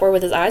look upward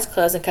with his eyes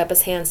closed and cup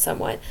his hands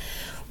somewhat.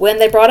 When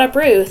they brought up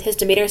Ruth, his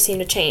demeanor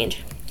seemed to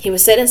change. He would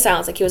sit in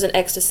silence like he was in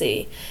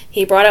ecstasy.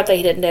 He brought up that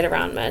he didn't date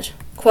around much.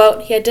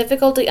 Quote, he had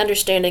difficulty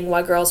understanding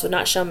why girls would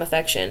not show him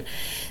affection,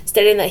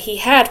 stating that he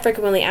had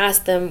frequently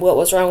asked them what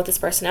was wrong with his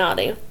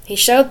personality. He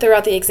showed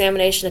throughout the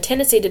examination a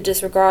tendency to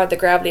disregard the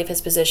gravity of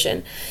his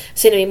position,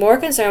 seemed to be more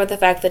concerned with the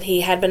fact that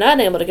he had been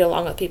unable to get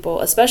along with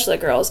people, especially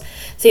girls,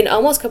 seemed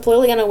almost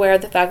completely unaware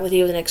of the fact that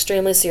he was in an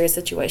extremely serious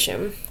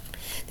situation.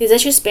 These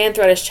issues spanned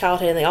throughout his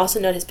childhood, and they also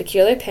note his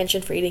peculiar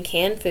penchant for eating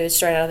canned food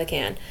straight out of the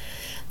can.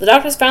 The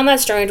doctors found that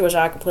strange, which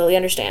I completely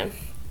understand.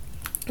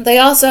 They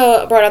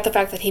also brought up the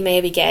fact that he may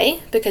be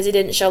gay, because he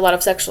didn't show a lot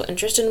of sexual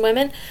interest in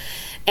women,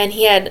 and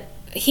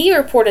he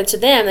reported to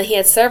them that he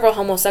had several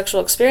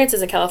homosexual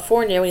experiences in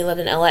California when he lived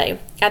in LA.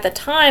 At the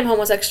time,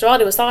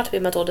 homosexuality was thought to be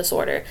a mental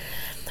disorder.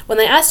 When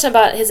they asked him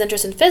about his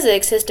interest in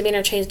physics, his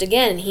demeanor changed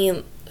again, and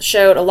he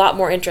showed a lot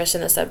more interest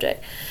in the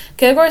subject.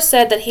 Kilgore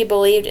said that he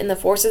believed in the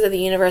forces of the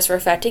universe were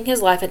affecting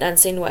his life in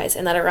unseen ways,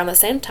 and that around the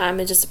same time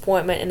his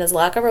disappointment and his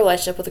lack of a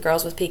relationship with the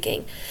girls was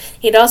peaking.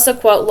 He'd also,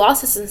 quote,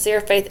 lost his sincere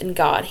faith in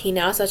God. He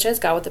now associates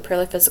God with the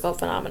purely physical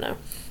phenomena.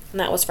 And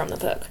that was from the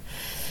book.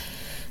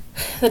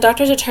 The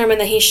doctors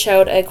determined that he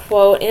showed a,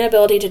 quote,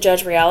 inability to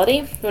judge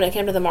reality when it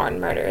came to the Martin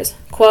murders.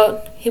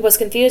 Quote, he was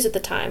confused at the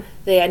time.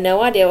 They had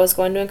no idea what was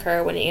going to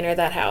occur when he entered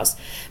that house,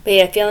 but he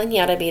had a feeling he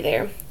ought to be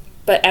there.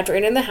 But after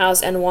entering the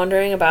house and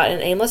wandering about in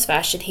an aimless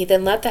fashion, he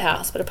then left the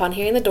house, but upon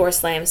hearing the door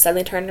slam,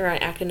 suddenly turned around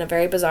and acted in a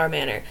very bizarre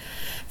manner.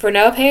 For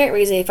no apparent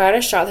reason, he fired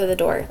a shot through the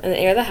door, and then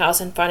entered the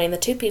house, and finding the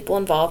 2 people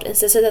involved,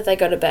 insisted that they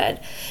go to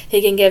bed. He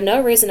can give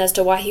no reason as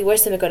to why he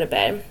wished them to go to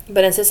bed,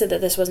 but insisted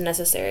that this was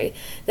necessary.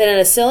 Then in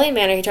a silly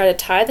manner he tried to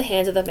tie the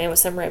hands of the man with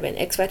some ribbon,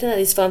 expecting that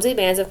these flimsy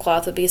bands of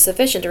cloth would be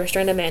sufficient to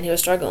restrain a man who was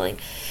struggling.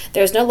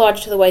 There was no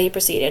logic to the way he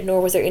proceeded,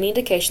 nor was there any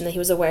indication that he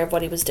was aware of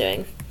what he was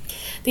doing.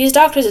 These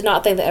doctors did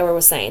not think that Edward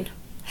was sane.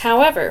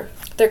 However,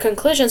 their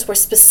conclusions were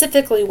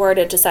specifically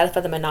worded to satisfy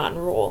the M'Naughton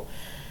rule.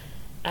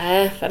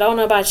 I don't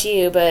know about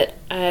you, but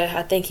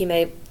I think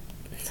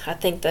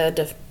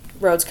the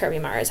Rhodes Kirby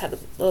Myers had a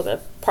little bit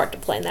of part to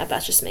play in that.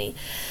 That's just me.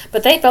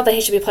 But they felt that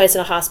he should be placed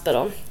in a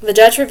hospital. The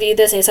judge reviewed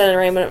this and he set an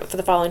arraignment for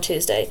the following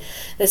Tuesday.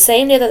 The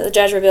same day that the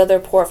judge revealed the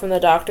report from the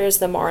doctors,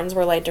 the Martins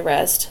were laid to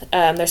rest.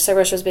 Their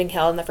service was being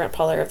held in the front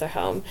parlor of their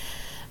home.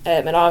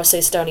 And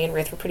obviously Stoney and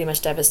Ruth were pretty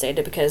much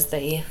devastated because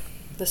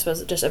this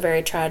was just a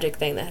very tragic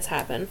thing that has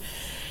happened.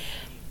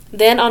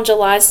 Then, on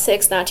July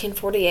 6,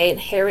 1948,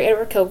 Harry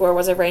Edward Kilgore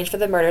was arraigned for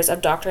the murders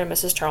of Dr. and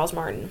Mrs. Charles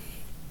Martin.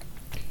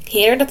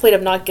 He entered a plea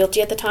of not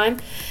guilty at the time,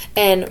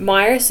 and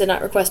Myers did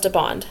not request a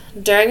bond.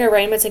 During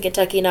arraignments in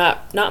Kentucky,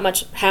 not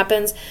much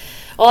happens.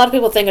 A lot of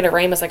people think an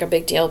arraignment is like a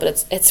big deal,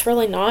 but it's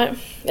really not.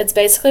 It's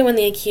basically when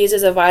the accused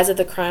is advised of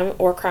the crime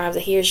or crimes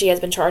that he or she has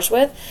been charged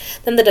with.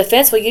 Then the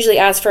defense will usually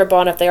ask for a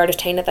bond if they are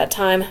detained at that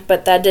time,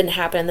 but that didn't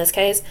happen in this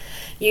case.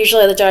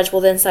 Usually the judge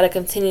will then set a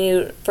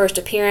continued first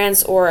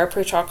appearance or a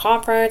pretrial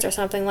conference or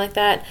something like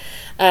that,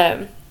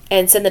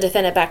 and send the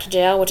defendant back to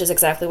jail, which is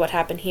exactly what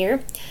happened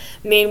here.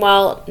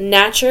 Meanwhile,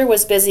 Natcher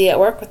was busy at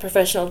work with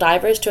professional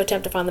divers to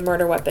attempt to find the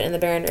murder weapon in the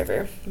Barren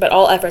River, but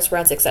all efforts were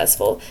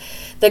unsuccessful.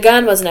 The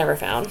gun was never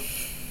found.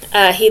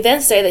 He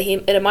then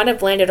stated that it might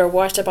have landed or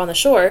washed up on the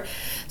shore,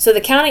 so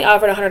the county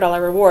offered a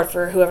 $100 reward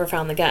for whoever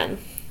found the gun.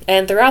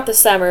 And throughout the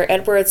summer,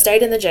 Edward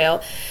stayed in the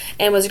jail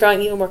and was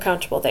growing even more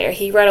comfortable there.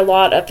 He read a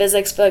lot of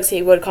physics books.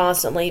 He would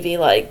constantly be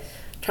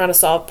trying to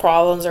solve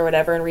problems or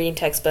whatever and reading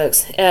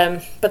textbooks.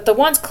 But the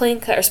once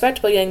clean-cut,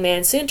 respectable young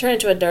man soon turned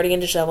into a dirty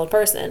and disheveled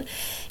person.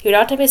 He would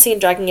often be seen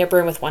dragging a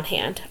broom with one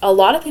hand. A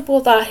lot of people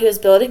thought he was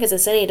building his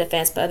insanity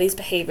defense by these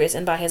behaviors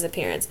and by his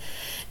appearance.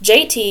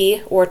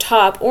 J.T., or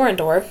Top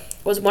Orendorff,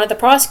 was one of the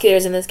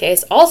prosecutors in this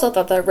case, also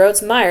thought that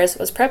Rhodes Myers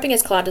was prepping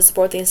his client to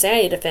support the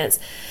insanity defense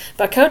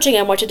by coaching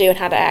him what to do and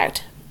how to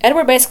act.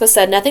 Edward basically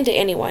said nothing to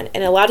anyone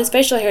and allowed his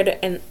facial hair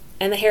and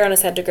the hair on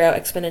his head to grow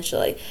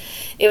exponentially.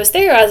 It was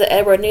theorized that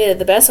Edward knew that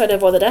the best way to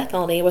avoid the death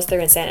penalty was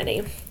through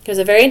insanity. He was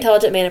a very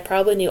intelligent man and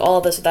probably knew all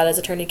of this without his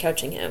attorney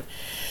coaching him.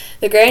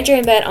 The grand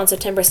jury met on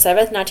September 7,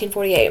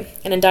 1948,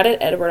 and indicted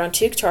Edward on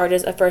 2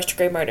 charges of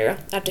first-degree murder.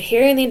 After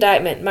hearing the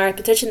indictment, Myers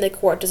petitioned the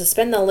court to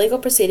suspend the legal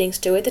proceedings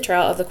to await the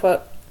trial of the,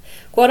 quote,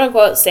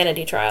 quote-unquote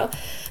sanity trial.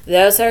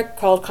 Those are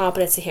called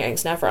competency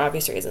hearings, now for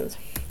obvious reasons.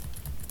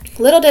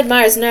 Little did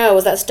Myers know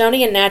was that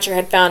Stoney and Natcher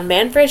had found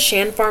Manfred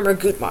Schanfarmer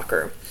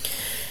Guttmacher.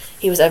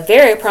 He was a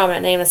very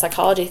prominent name in the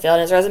psychology field,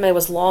 and his resume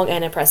was long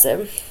and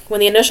impressive. When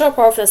the initial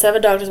report from the 7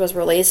 doctors was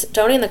released,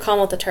 Stoney and the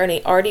Commonwealth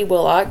attorney, R.D.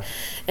 Willock,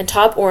 and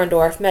Top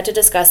Orendorff met to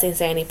discuss the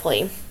insanity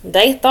plea.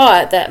 They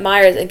thought that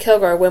Myers and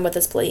Kilgore would win with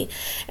this plea,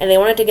 and they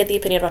wanted to get the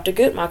opinion of Dr.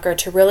 Guttmacher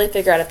to really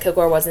figure out if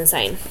Kilgore was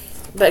insane.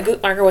 But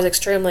Guttmacher was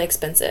extremely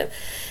expensive,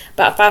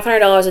 about $500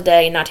 a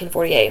day in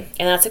 1948,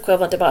 and that's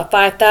equivalent to about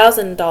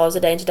 $5,000 a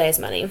day in today's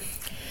money.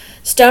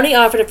 Stoney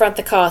offered to front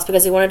the cost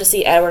because he wanted to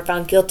see Edward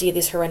found guilty of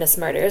these horrendous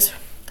murders.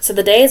 So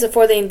the days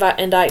before the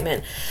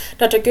indictment,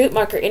 Dr.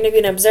 Guttmacher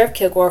interviewed and observed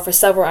Kilgore for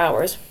several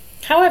hours.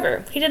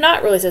 However, he did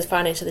not release his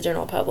findings to the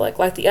general public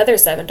like the other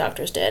 7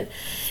 doctors did.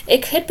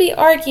 It could be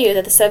argued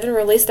that the 7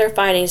 released their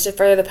findings to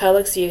further the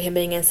public's view of him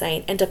being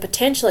insane and to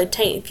potentially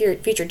taint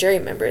future jury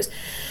members,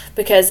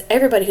 because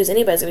everybody who's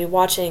anybody is going to be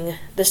watching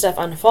this stuff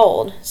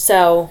unfold.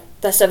 So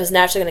that stuff is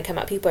naturally going to come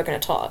out. People are going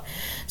to talk.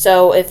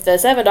 So if the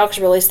 7 doctors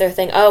release their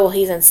thing, oh, well,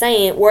 he's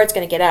insane, word's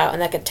going to get out,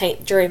 and that could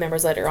taint jury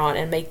members later on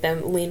and make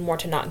them lean more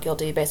to not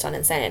guilty based on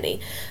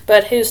insanity.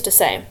 But who's to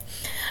say?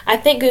 I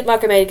think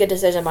Guttmacher made a good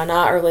decision by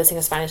not releasing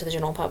his findings to the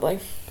general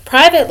public.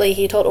 Privately,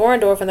 he told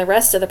Orendorff and the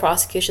rest of the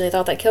prosecution they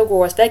thought that Kilgore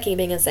was faking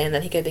being insane and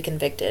that he could be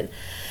convicted.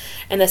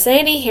 And the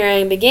sanity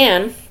hearing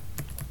began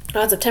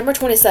on September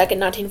 22nd,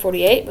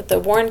 1948, with the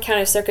Warren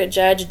County Circuit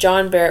Judge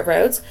John Barrett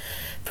Rhodes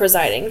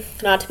presiding,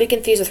 not to be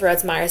confused with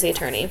Rhodes Myers, the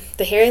attorney.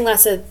 The hearing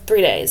lasted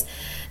 3 days.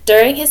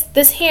 During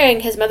this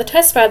hearing, his mother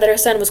testified that her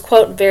son was,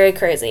 quote, very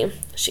crazy.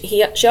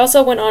 She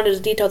also went on to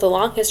detail the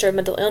long history of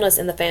mental illness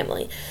in the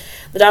family.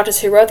 The doctors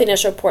who wrote the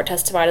initial report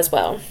testified as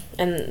well,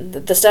 and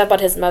the stuff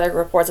about his mother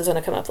reports is going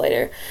to come up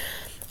later.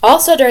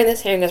 Also during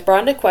this hearing is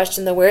brought into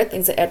question the weird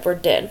things that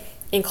Edward did,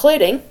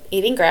 including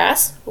eating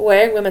grass,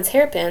 wearing women's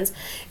hairpins,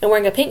 and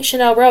wearing a pink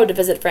Chanel robe to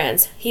visit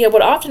friends. He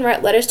would often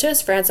write letters to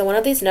his friends, and one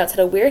of these notes had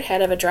a weird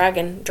head of a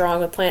dragon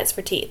drawing with plants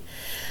for teeth.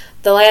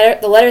 The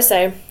letters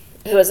say,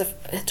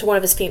 to one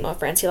of his female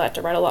friends, he liked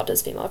to write a lot to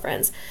his female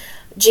friends,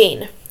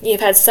 Jean, you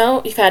have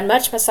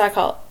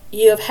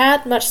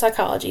had much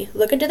psychology.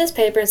 Look into this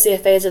paper and see a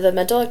phase of the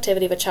mental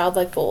activity of a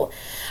childlike fool.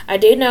 I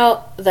do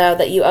know, though,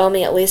 that you owe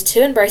me at least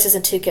 2 embraces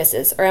and 2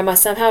 kisses, or am I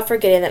somehow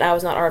forgetting that I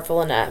was not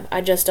artful enough?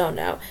 I just don't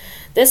know.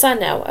 This I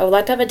know. I would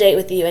like to have a date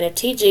with you, and if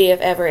T.G., if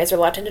ever, is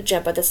reluctant to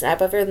jump at the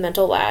snap of your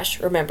mental lash,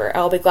 remember,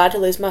 I will be glad to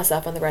lose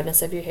myself in the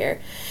redness of your hair.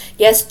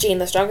 Yes, Jean,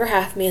 the stronger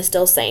half of me is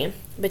still sane,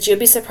 but you would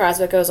be surprised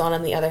what goes on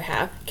in the other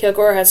half.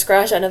 Kilgore had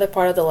scratched another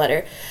part of the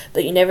letter,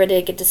 but you never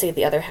did get to see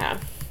the other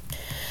half.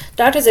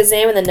 Doctors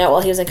examined the note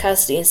while he was in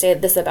custody and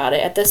stated this about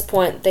it. At this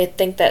point, they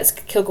think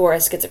that Kilgore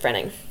is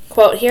schizophrenic.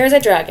 Quote, here is a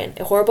dragon,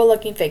 a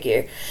horrible-looking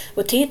figure,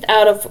 with teeth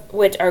out of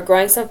which are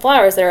growing some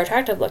flowers that are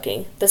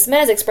attractive-looking. This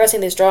man is expressing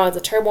these drawings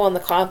the turmoil and the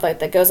conflict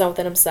that goes on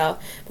within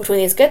himself between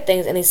these good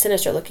things and these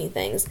sinister-looking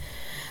things.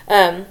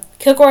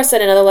 Kilgore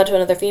said in another letter to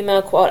another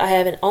female, quote, I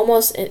have an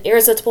almost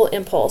irresistible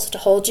impulse to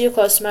hold you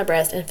close to my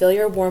breast and feel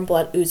your warm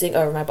blood oozing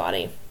over my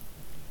body.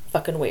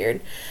 Fucking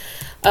weird.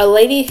 A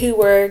lady who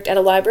worked as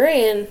a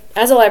librarian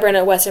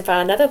at Western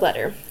found another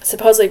letter,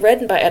 supposedly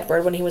written by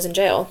Edward when he was in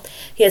jail.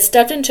 He had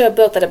stuffed into a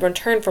book that had been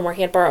returned from where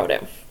he had borrowed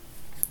it.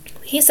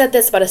 He said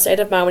this about his state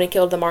of mind when he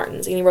killed the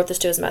Martins, and he wrote this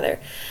to his mother.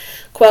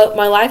 Quote,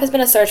 my life has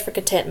been a search for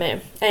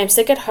contentment. I am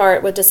sick at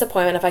heart with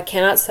disappointment if I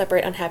cannot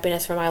separate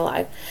unhappiness from my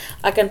life.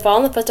 I can follow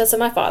in the footsteps of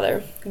my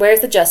father. Where is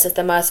the justice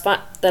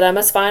that I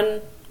must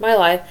find my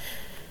life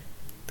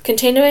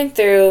continuing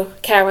through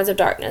caverns of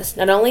darkness?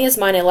 Not only is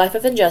mine a life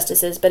of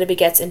injustices, but it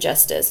begets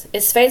injustice.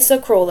 Is fate so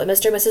cruel that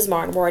Mr. and Mrs.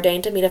 Martin were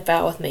ordained to meet a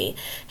foul with me?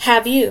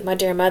 Have you, my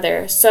dear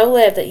mother, so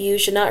lived that you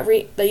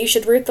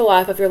should root the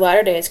life of your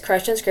latter days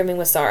crushed and screaming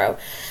with sorrow?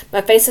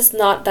 My face is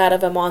not that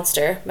of a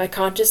monster. My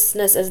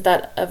consciousness is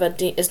not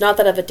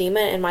that of a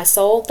demon, and my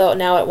soul, though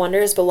now it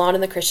wanders, belonged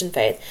in the Christian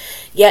faith.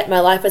 Yet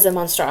my life is a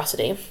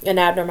monstrosity, an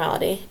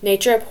abnormality.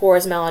 Nature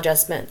abhors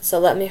maladjustment, so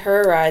let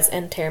her arise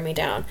and tear me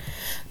down.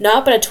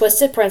 Not but a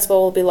twisted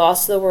principle will be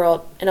lost to the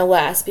world, and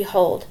alas,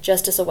 behold,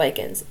 justice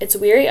awakens. Its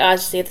weary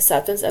eyes to see the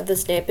substance of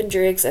this damp and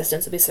dreary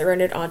existence will be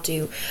surrendered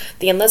onto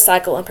the endless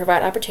cycle and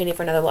provide opportunity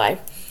for another life.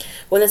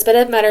 When this bit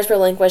of matter is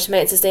relinquished,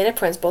 may it sustain a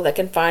principle that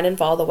can find and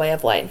follow the way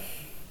of light.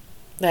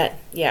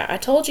 I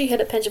told you he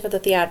had a penchant for the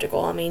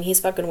theatrical. I mean,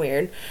 he's fucking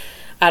weird.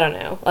 I don't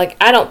know. Like,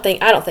 I don't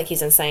think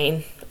he's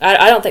insane.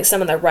 I don't think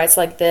someone that writes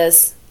like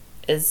this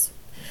is...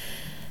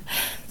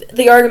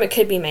 The argument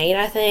could be made,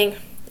 I think.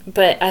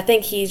 But I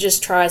think he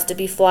just tries to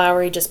be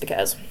flowery just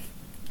because.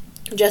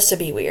 Just to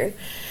be weird.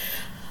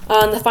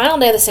 On the final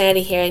day of the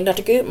sanity hearing,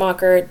 Dr.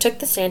 Guttmacher took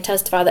the stand and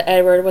testified that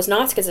Edward was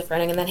not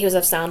schizophrenic and that he was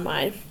of sound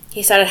mind.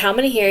 He cited how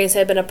many hearings he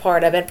had been a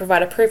part of and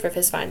provided proof of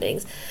his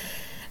findings.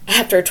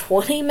 After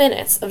 20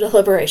 minutes of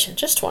deliberation,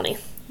 just 20,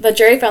 the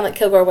jury found that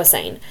Kilgore was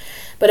sane,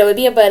 but it would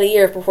be about a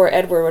year before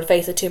Edward would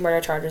face the 2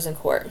 murder charges in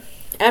court.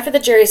 After the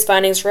jury's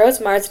findings, Rose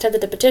Mars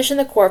attempted to petition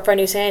the court for a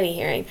new sanity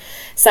hearing,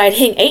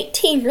 citing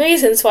 18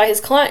 reasons why his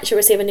client should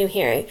receive a new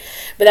hearing,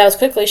 but that was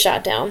quickly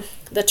shot down.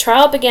 The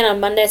trial began on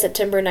Monday,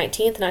 September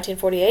 19th,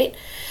 1948,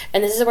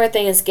 and this is where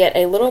things get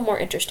a little more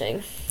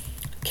interesting.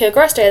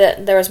 Kilgore stated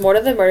that there was more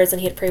to the murders than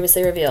he had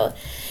previously revealed.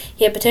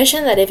 He had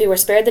petitioned that if he were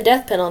spared the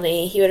death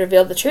penalty, he would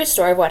reveal the true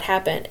story of what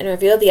happened and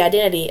reveal the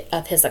identity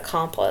of his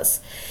accomplice.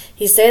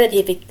 He stated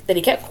that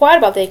he kept quiet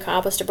about the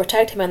accomplice to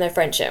protect him and their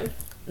friendship.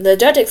 The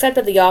judge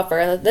accepted the offer,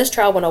 and this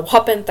trial went a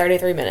whopping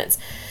 33 minutes.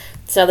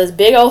 So this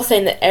big old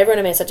thing that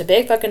everyone made such a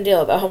big fucking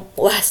deal about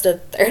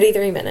lasted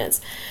 33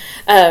 minutes.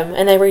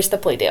 And they reached the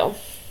plea deal.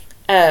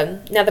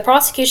 Now, the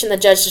prosecution and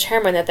the judge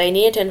determined that they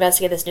needed to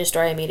investigate this new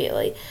story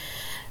immediately.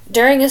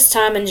 During his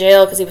time in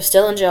jail, because he was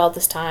still in jail at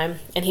this time,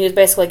 and he was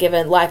basically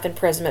given life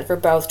imprisonment for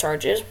both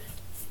charges.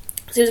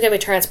 So he was going to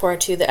be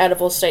transported to the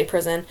Edaville State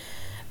Prison,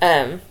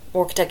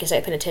 or Kentucky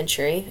State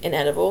Penitentiary in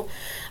Edaville,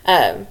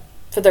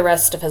 for the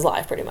rest of his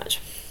life, pretty much,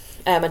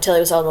 until he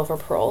was eligible for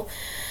parole.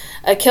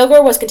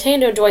 Kilgore was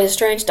continuing to enjoy his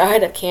strange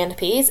diet of canned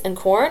peas and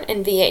corn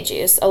and V8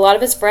 juice. A lot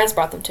of his friends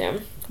brought them to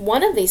him.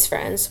 One of these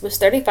friends was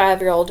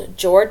 35-year-old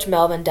George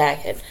Melvin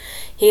Daggett.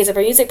 He is a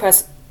music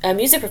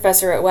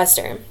professor at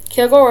Western.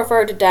 Kilgore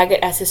referred to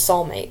Daggett as his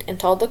soulmate and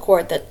told the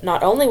court that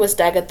not only was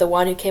Daggett the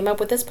one who came up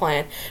with this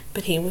plan,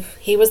 but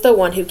he was the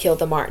one who killed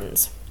the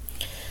Martins.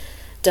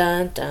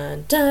 Dun,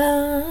 dun,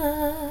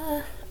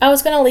 dun. I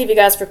was going to leave you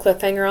guys for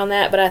cliffhanger on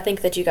that, but I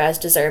think that you guys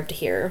deserve to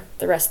hear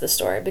the rest of the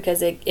story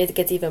because it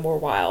gets even more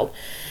wild.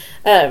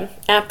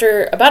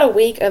 After about a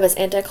week of his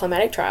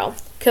anticlimactic trial,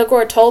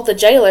 Kilgore told the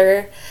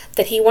jailer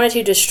that he wanted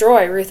to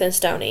destroy Ruth and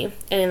Stoney,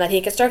 and that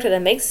he constructed a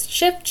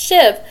makeshift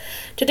shiv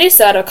to do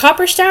so out of a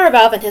copper shower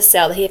valve in his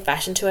cell that he had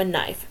fashioned to a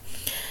knife.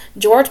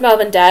 George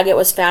Melvin Daggett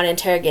was found and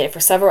interrogated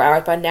for several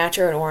hours by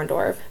Natcher and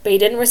Orendorff, but he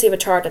didn't receive a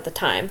charge at the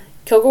time.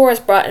 Kilgore was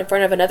brought in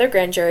front of another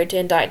grand jury to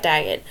indict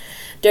Daggett.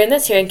 During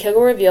this hearing,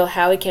 Kilgore revealed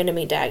how he came to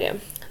meet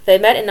Daggett. They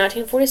met in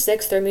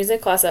 1946 through a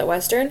music class at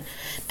Western.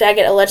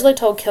 Daggett allegedly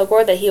told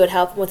Kilgore that he would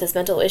help him with his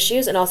mental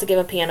issues and also give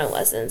him piano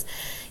lessons.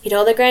 He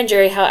told the grand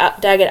jury how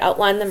Daggett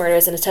outlined the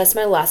murders, and his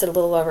testimony lasted a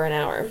little over an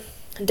hour.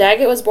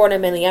 Daggett was born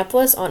in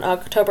Minneapolis on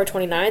October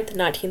 29th,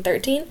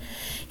 1913.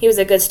 He was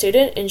a good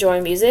student,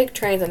 enjoying music,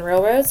 trains, and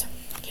railroads.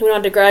 He went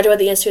on to graduate at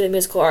the Institute of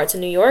Musical Arts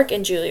in New York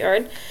and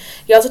Juilliard.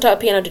 He also taught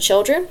piano to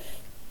children.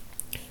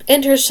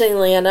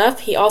 Interestingly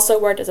enough, he also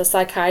worked as a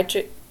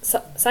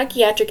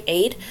psychiatric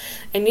aide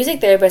and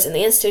music therapist in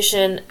the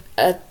Institution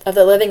of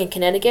the Living in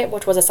Connecticut,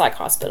 which was a psych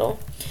hospital.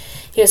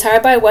 He was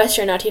hired by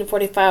Western in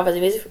 1945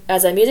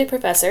 as a music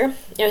professor and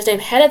was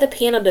named head of the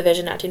piano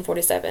division in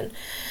 1947.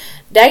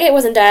 Daggett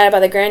was indicted by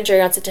the grand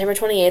jury on September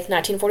 28,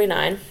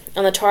 1949,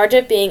 on the charge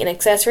of being an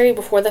accessory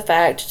before the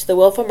fact to the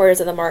willful murders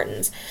of the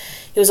Martins.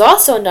 He was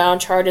also indicted on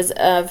charges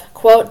of,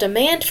 quote,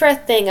 demand for a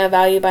thing of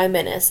value by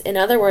menace, in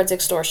other words,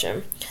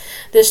 extortion.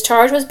 This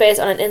charge was based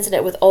on an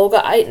incident with Olga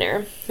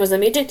Eitner, who was a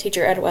music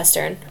teacher at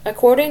Western.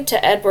 According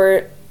to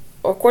Edward,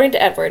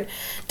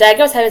 Daggett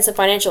was having some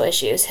financial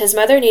issues. His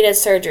mother needed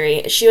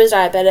surgery, she was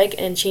diabetic,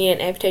 and she needed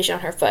an amputation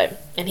on her foot,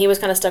 and he was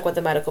kind of stuck with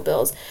the medical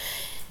bills.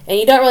 And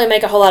you don't really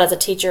make a whole lot as a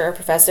teacher or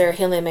professor.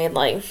 He only made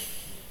like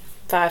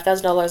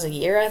 $5,000 a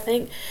year, I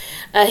think.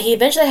 He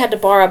eventually had to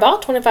borrow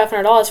about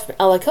 $2,500 from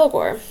Ella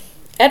Kilgore.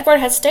 Edward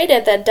had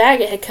stated that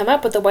Daggett had come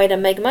up with a way to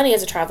make money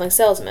as a traveling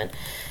salesman.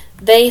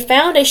 They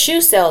found a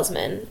shoe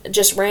salesman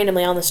just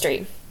randomly on the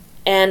street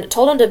and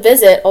told him to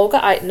visit Olga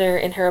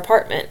Eitner in her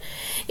apartment.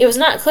 It was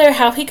not clear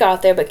how he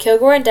got there, but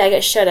Kilgore and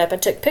Daggett showed up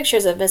and took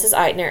pictures of Mrs.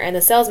 Eitner and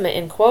the salesman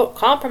in, quote,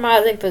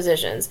 compromising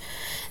positions.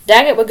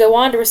 Daggett would go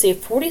on to receive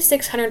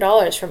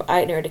 $4,600 from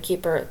Eitner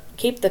to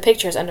keep the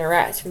pictures under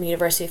wraps from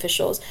university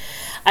officials.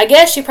 I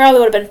guess she probably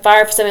would have been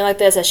fired for something like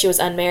this as she was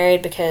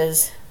unmarried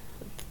because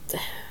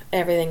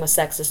everything was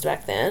sexist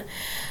back then.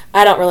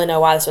 I don't really know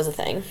why this was a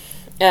thing.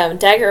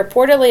 Daggett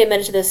reportedly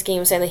admitted to this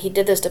scheme, saying that he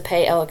did this to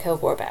pay Ella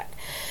Kilgore back.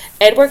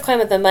 Edward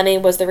claimed that the money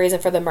was the reason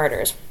for the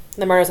murders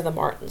of the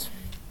Martins.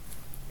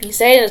 He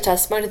stated in a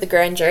testimony to the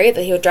grand jury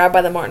that he would drive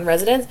by the Martin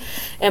residence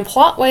and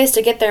plot ways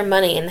to get their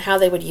money and how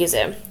they would use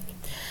it.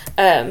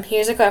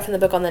 Here's a quote from the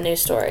book on the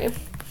news story.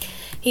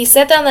 He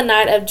said that on the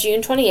night of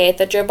June 28th,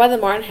 they drove by the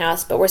Martin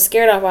house, but were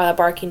scared off by a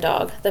barking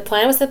dog. The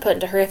plan was to put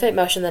into horrific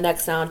motion the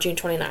next night on June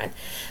 29th,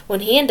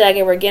 when he and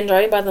Daggett were again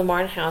driving by the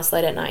Martin house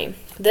late at night.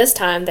 This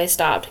time, they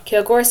stopped.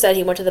 Kilgore said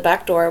he went to the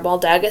back door, while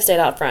Daggett stayed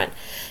out front.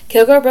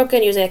 Kilgore broke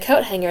in using a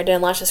coat hanger to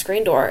unlatch the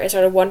screen door and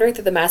started wandering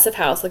through the massive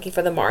house looking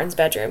for the Martins'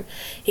 bedroom.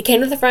 He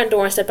came to the front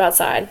door and stepped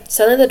outside.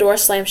 Suddenly, the door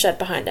slammed shut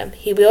behind him.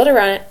 He wheeled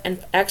around it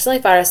and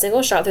accidentally fired a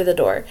single shot through the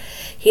door.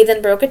 He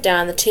then broke it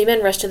down. The two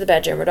men rushed to the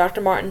bedroom, where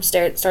Dr. Martin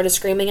started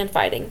screaming and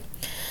fighting.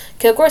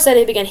 Kilgore said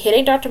he began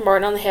hitting Dr.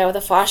 Martin on the head with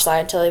a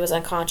flashlight until he was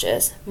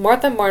unconscious.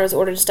 Martha Martin was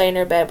ordered to stay in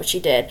her bed, which she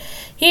did.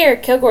 Here,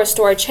 Kilgore's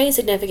story changed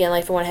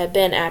significantly from what it had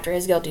been after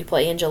his guilty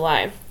plea in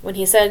July, when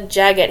he said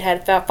Daggett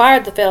had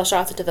fired the fatal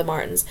shots into the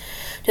Martins.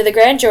 To the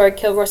grand jury,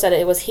 Kilgore said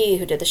it was he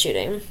who did the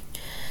shooting.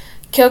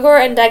 Kilgore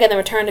and Daggett then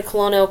returned to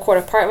Colonial Court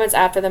Apartments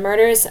after the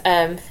murders.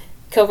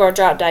 Kilgore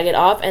dropped Daggett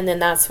off, and then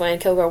that's when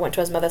Kilgore went to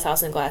his mother's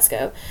house in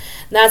Glasgow.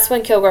 And that's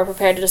when Kilgore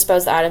prepared to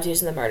dispose of the items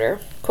used in the murder.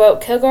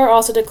 Quote, Kilgore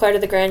also declared to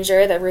the grand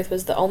jury that Ruth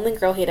was the only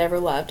girl he had ever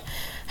loved.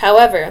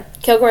 However,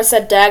 Kilgore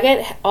said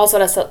Daggett also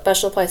had a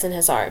special place in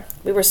his heart.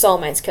 We were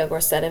soulmates,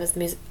 Kilgore said of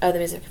the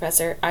music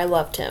professor. I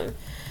loved him.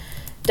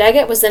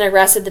 Daggett was then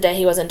arrested the day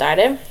he was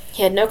indicted.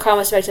 He had no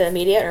comments to make to the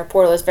media, and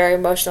reported was very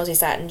emotional as he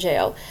sat in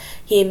jail.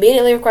 He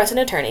immediately requested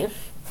an attorney.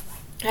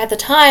 At the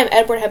time,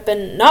 Edward had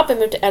not been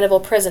moved to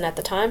Eddyville Prison at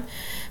the time,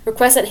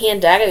 requested that he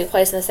and Daggett be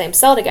placed in the same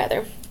cell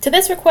together. To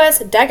this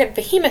request, Daggett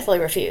vehemently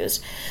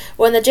refused.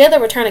 When the jailer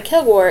returned to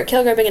Kilgore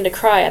began to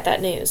cry at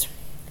that news.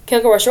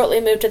 Kilgore was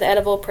shortly moved to the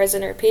Eddyville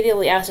Prison and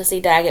repeatedly asked to see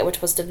Daggett,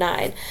 which was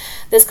denied.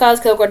 This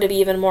caused Kilgore to be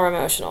even more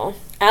emotional.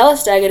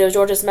 Alice Daggett, who was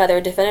George's mother,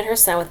 defended her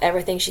son with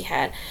everything she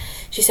had.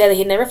 She said that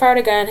he'd never fired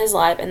a gun in his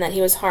life and that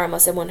he was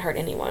harmless and wouldn't hurt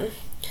anyone.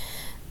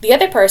 The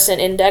other person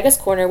in Daggett's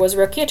corner was a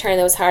rookie attorney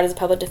that was hired as a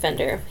public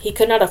defender. He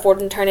could not afford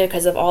an attorney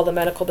because of all the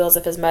medical bills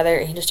of his mother,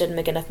 and he just didn't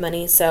make enough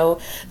money, so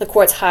the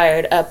courts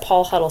hired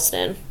Paul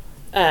Huddleston.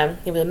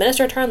 He was a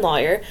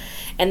minister-turned-lawyer,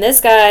 and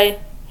this guy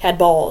had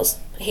balls.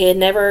 He had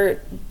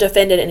never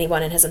defended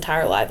anyone in his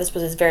entire life. This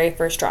was his very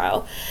first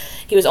trial.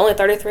 He was only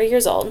 33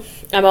 years old.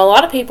 A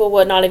lot of people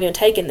would not have even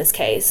taken this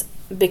case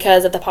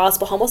because of the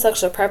possible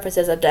homosexual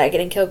preferences of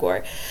Daggett and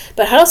Kilgore.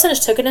 But Huddleston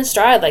just took it in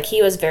stride. Like,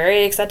 he was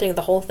very accepting of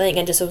the whole thing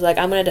and just was like,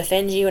 I'm going to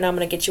defend you and I'm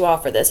going to get you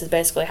off for this, is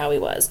basically how he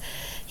was.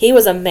 He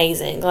was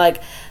amazing. Like,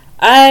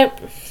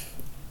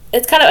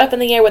 it's kind of up in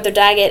the air whether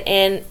Daggett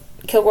and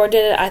Kilgore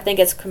did it. I think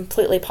it's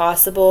completely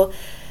possible.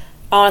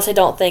 Honestly, I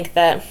don't think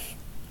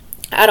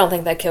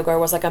that Kilgore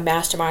was like a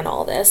mastermind in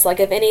all this. Like,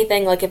 if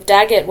anything, like if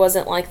Daggett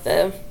wasn't like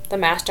the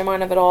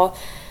mastermind of it all,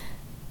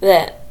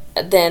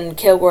 then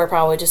Kilgore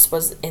probably just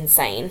was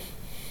insane.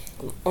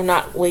 Or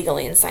not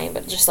legally insane,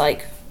 but just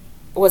like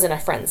was in a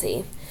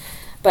frenzy.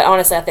 But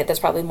honestly, I think there's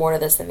probably more to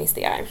this than meets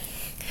the eye.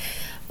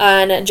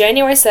 On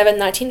January 7,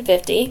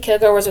 1950,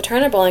 Kilgore was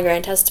returned to Bowling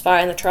Green to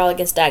testify in the trial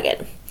against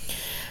Daggett.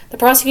 The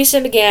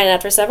prosecution began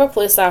after several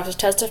police officers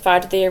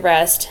testified to the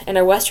arrest, and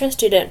a Western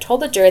student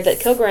told the jury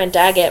that Kilgore and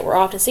Daggett were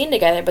often seen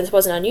together, but this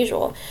wasn't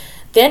unusual.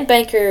 Then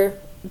banker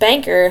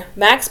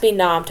Max B.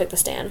 Nom took the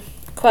stand.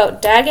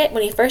 Quote, Daggett,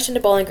 when he first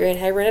entered Bowling Green,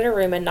 had rented a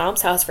room in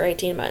Nom's house for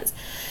 18 months.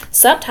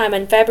 Sometime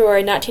in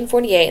February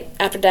 1948,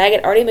 after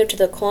Daggett already moved to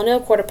the Colonial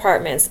Court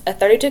Apartments, a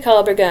 .32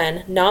 caliber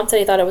gun, Nom said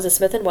he thought it was a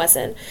Smith &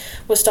 Wesson,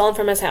 was stolen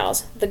from his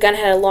house. The gun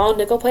had a long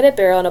nickel-plated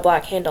barrel and a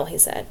black handle, he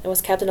said. It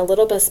was kept in a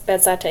little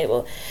bedside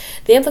table.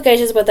 The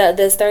implications were that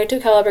this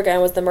 .32 caliber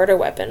gun was the murder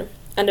weapon.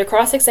 Under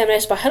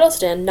cross-examination by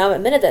Huddleston, Nom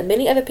admitted that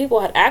many other people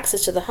had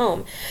access to the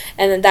home,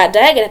 and that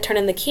Daggett had turned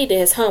in the key to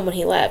his home when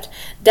he left.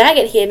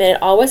 Daggett, he admitted,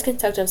 always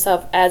conducted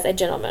himself as a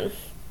gentleman.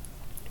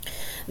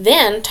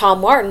 Then,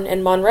 Tom Martin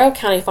in Monroe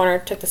County Farmer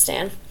took the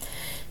stand.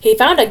 He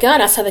found a gun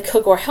outside the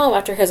Kilgore home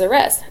after his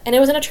arrest, and it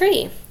was in a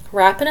tree,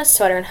 wrapped in a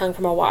sweater and hung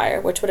from a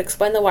wire, which would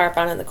explain the wire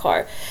found in the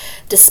car.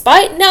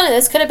 Despite knowing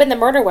this could have been the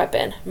murder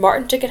weapon,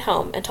 Martin took it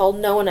home and told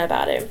no one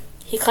about it.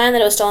 He claimed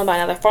that it was stolen by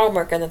another farm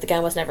worker and that the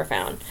gun was never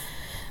found.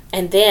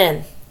 And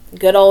then,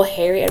 good old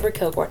Harry Edward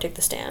Kilgore took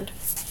the stand.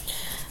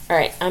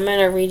 Alright, I'm going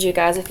to read you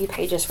guys a few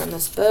pages from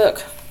this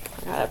book.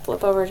 I gotta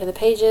flip over to the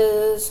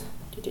pages.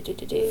 Okie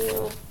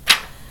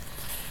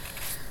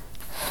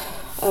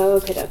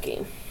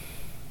dokie.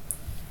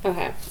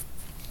 Okay.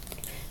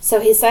 So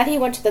he said he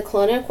went to the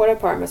Colonial Court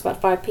Apartments about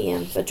 5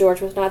 p.m., but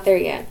George was not there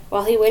yet.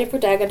 While he waited for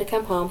Daggett to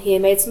come home, he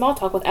had made small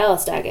talk with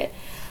Alice Daggett.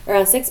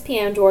 Around 6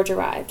 p.m., George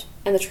arrived,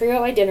 and the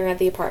trio ate dinner at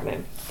the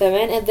apartment. The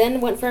men then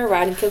went for a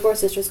ride in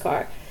Kilgore's sister's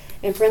car.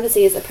 In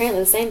parentheses,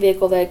 apparently the same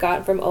vehicle they had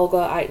gotten from Olga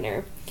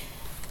Eitner.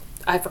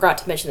 I forgot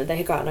to mention that they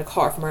had gotten a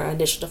car from her in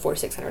addition to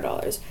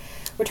 $4,600.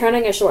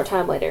 Returning a short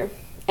time later.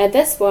 At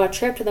this point, a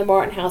trip to the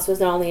Martin house was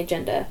not on the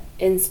agenda.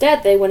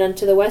 Instead, they went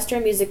into the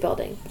Western Music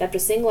Building, but after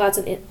seeing lights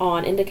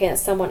on indicating that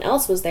someone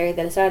else was there,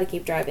 they decided to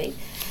keep driving.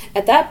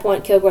 At that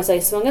point, Kilgore said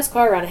he swung his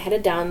car around and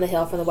headed down the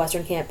hill from the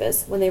Western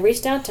campus. When they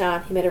reached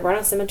downtown, he made a run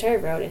on Cemetery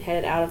Road and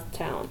headed out of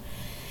town.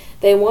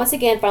 They once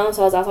again found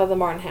themselves outside the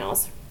Martin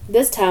house.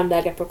 This time,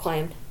 Daggett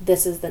proclaimed,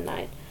 "This is the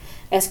night."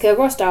 As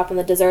Kilgore stopped on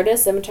the deserted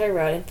Cemetery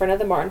Road in front of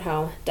the Martin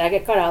home,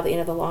 Daggett got out at the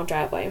end of the long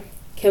driveway.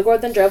 Kilgore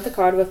then drove the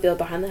car to a field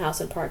behind the house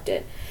and parked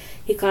it.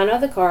 He climbed out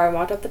of the car and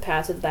walked up the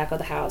path to the back of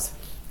the house.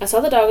 "I saw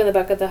the dog in the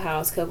back of the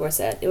house," Kilgore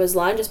said. "It was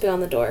lying just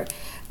beyond the door.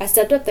 I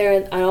stepped up there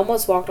and I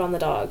almost walked on the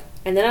dog.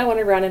 And then I went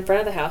around in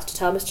front of the house to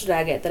tell Mr.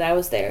 Daggett that I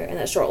was there and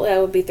that shortly I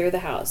would be through the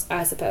house,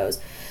 I suppose,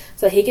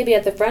 so that he could be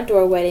at the front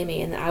door waiting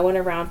me, and I went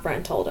around front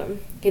and told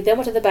him." He then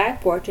went to the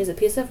back porch and used a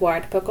piece of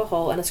wire to poke a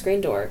hole in a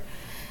screen door,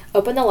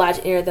 opened the latch,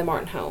 and entered the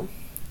Martin home.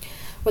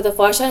 With a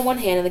flashlight in one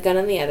hand and the gun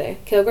in the other,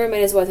 Kilgore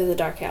made his way through the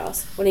dark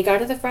house. When he got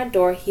to the front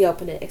door, he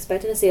opened it,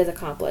 expecting to see his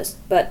accomplice.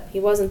 But he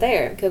wasn't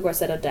there, Kilgore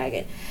said of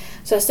Daggett.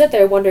 So I stood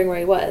there wondering where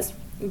he was.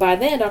 By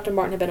then, Dr.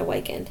 Martin had been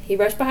awakened. He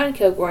rushed behind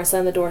Kilgore and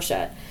slammed the door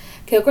shut.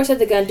 Kilgore said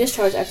the gun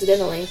discharged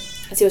accidentally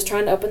as he was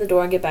trying to open the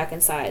door and get back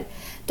inside.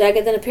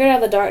 Daggett then appeared out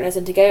of the darkness,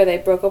 and together they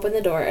broke open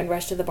the door and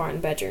rushed to the Martin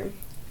bedroom.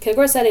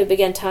 Kilgore said he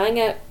began tying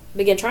up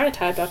began trying to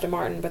tie up Dr.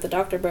 Martin, but the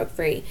doctor broke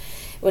free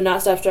and would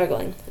not stop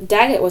struggling.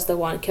 Daggett was the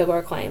one,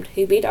 Kilgore claimed,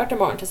 who beat Dr.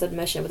 Martin to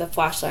submission with a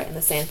flashlight in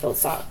the sand-filled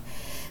sock.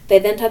 They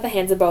then tied the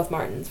hands of both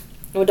Martins.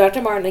 And when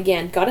Dr. Martin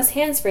again got his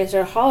hands free and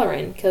started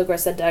hollering, Kilgore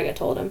said Daggett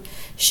told him,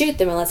 "Shoot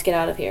them and let's get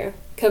out of here."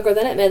 Kilgore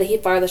then admitted that he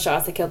fired the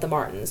shots that killed the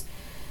Martins.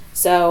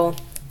 So,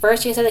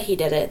 first he said that he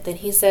did it, then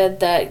he said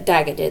that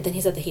Daggett did, then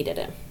he said that he did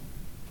it.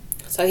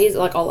 So he's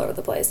like all over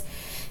the place.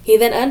 He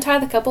then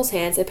untied the couple's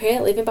hands,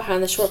 apparently leaving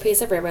behind the short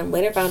piece of ribbon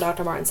later found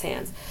Dr. Martin's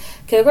hands.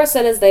 Kilgore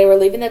said as they were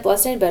leaving the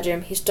bloodstained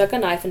bedroom, he stuck a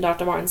knife in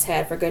Dr. Martin's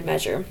head for good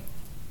measure.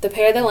 The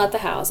pair then left the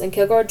house, and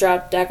Kilgore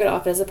dropped Daggett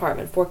off at his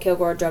apartment before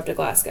Kilgore drove to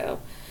Glasgow.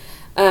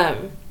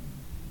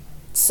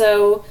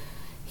 So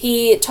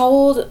he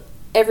told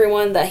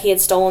everyone that he had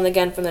stolen the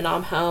gun from the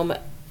Nom home,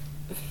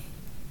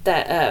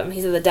 that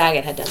he said that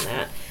Daggett had done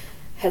that,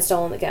 had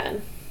stolen the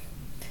gun.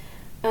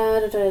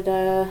 I'm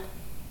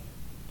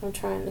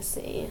trying to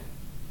see.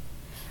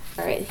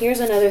 Alright, here's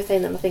another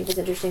thing that I think was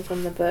interesting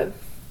from the book.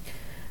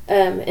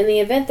 In the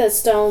event that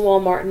Stonewall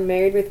Martin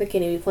married Ruth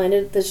McKinney, we planned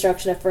the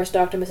destruction of first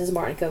Dr. and Mrs.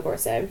 Martin, Kilgore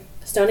said.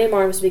 Stoney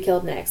Martin was to be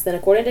killed next. Then,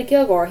 according to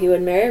Kilgore, he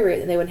would marry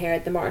Ruth and they would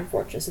inherit the Martin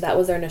fortune. So that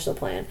was their initial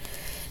plan.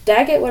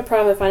 Daggett would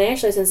profit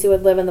financially since he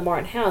would live in the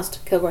Martin house,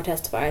 Kilgore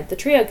testified. The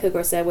trio,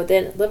 Kilgore said, would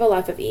then live a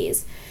life of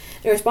ease.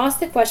 In response to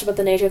the question about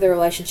the nature of their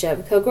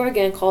relationship, Kilgore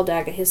again called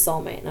Daggett his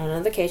soulmate, and on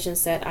another occasion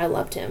said, "I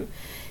loved him."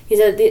 He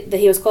said that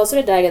he was closer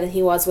to Daggett than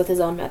he was with his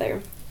own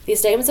mother. These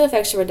statements of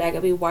affection for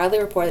Daggett would be widely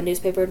reported in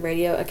newspaper and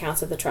radio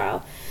accounts of the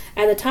trial.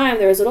 At the time,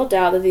 there was little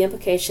doubt that the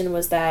implication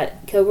was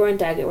that Kilgore and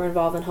Daggett were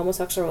involved in a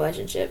homosexual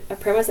relationship, a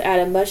premise that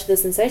added much to the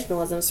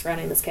sensationalism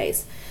surrounding this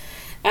case.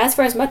 As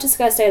for his much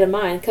discussed state of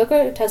mind,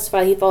 Kilgore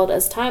testified he felt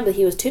as time that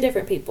he was two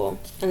different people,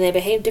 and they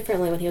behaved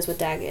differently when he was with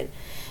Daggett.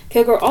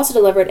 Kilgore also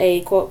delivered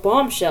a, quote,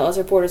 bombshell, as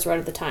reporters wrote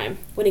at the time,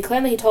 when he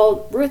claimed that he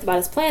told Ruth about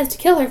his plans to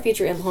kill her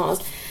future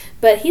in-laws,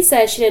 but he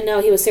said she didn't know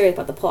he was serious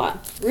about the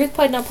plot. Ruth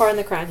played no part in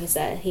the crime, he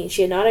said.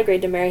 She had not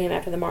agreed to marry him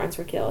after the Martins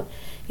were killed.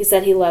 He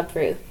said he loved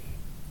Ruth.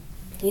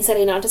 He said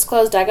he had not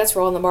disclosed Daggett's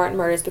role in the Martin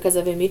murders because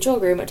of a mutual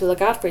agreement to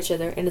look out for each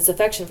other and his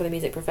affection for the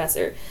music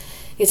professor.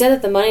 He said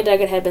that the money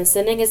Daggett had been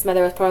sending his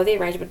mother was part of the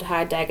arrangement to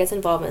hide Daggett's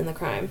involvement in the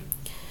crime.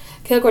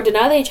 Kilgore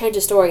denied that he changed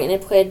his story and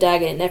implicated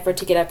Daggett in an effort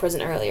to get out of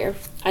prison earlier.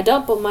 "I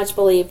don't much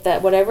believe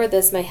that whatever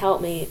this may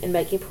help me in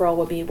making parole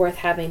would be worth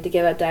having to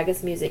give up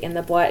Daggett's music and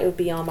the blight it would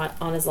be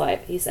on his life,"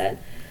 he said.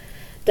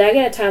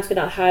 Daggett at times could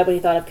not hide when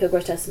he thought of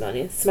Kilgore's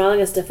testimony, smiling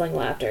and stifling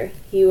laughter.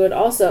 He would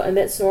also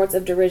emit snorts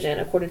of derision,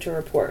 according to a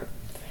report.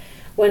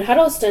 When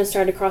Huddleston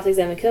started to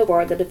cross-examine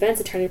Kilgore, the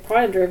defense attorney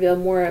prodded him to reveal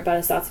more about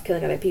his thoughts of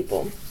killing other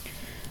people.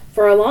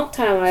 "For a long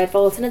time I had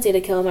felt a tendency to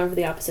kill a member of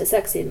the opposite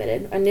sex," he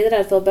admitted. "I knew that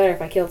I'd feel better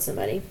if I killed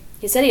somebody."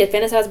 He said he had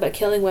fantasized about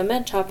killing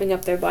women, chopping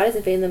up their bodies,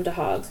 and feeding them to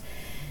hogs.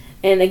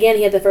 And again,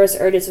 he had the first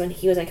urges when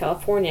he was in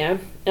California.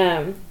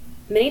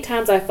 "Many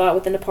times I thought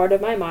within a part of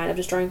my mind of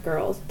destroying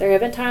girls. There have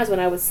been times when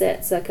I would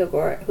sit," said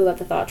Kilgore, who let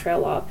the thought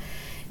trail off.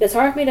 "It is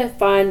hard for me to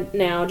find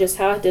now just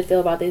how I did feel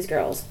about these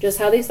girls, just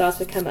how these thoughts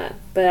would come up.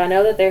 But I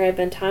know that there have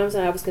been times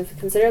when I was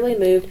considerably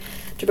moved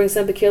to bring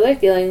some peculiar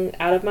feeling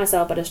out of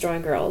myself by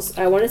destroying girls.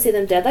 I want to see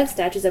them dead like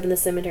statues up in the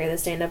cemetery that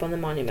stand up on the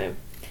monument."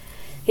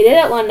 He did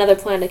outline another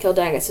plan to kill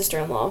Daggett's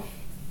sister-in-law.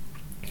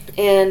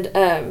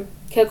 And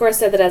Kilgore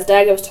said that as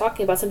Daggett was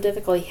talking about some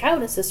difficulty he had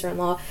with his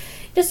sister-in-law,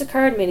 it just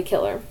occurred to me to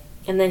kill her.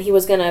 And then he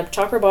was going to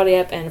chop her body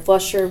up and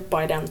flush her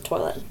body down the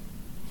toilet.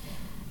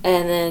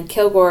 And then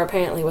Kilgore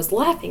apparently was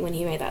laughing when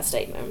he made that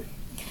statement.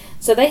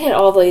 So they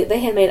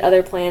had made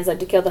other plans, like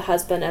to kill the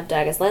husband of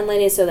Daggett's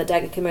landlady so that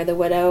Daggett could marry the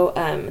widow.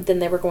 Then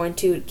they were going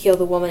to kill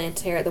the woman and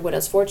inherit the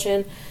widow's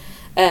fortune.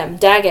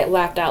 Daggett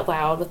laughed out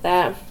loud with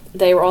that.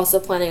 They were also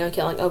planning on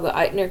killing Olga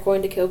Eitner,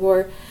 according to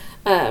Kilgore.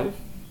 And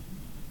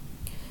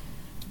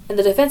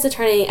the defense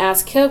attorney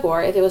asked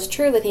Kilgore if it was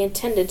true that he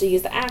intended to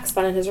use the axe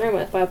found in his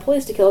room by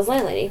police to kill his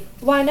landlady.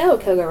 "Why, no,"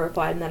 Kilgore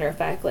replied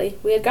matter-of-factly.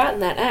 "We had gotten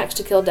that axe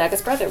to kill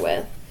Daggett's brother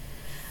with."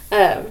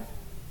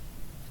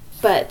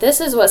 But this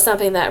is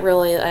something that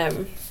really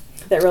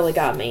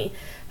got me.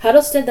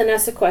 Huddleston then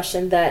asked a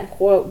question that,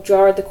 quote,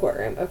 jarred the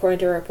courtroom, according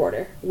to a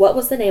reporter. What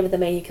was the name of the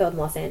man you killed in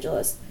Los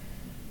Angeles?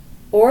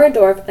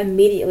 Ohrendorf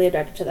immediately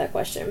objected to that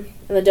question,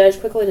 and the judge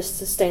quickly just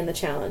sustained the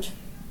challenge.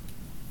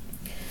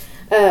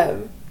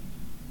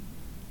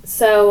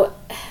 So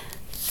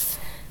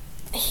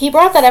he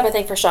brought that up, I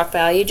think, for shock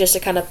value, just to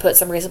kind of put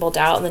some reasonable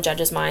doubt in the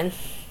judge's mind,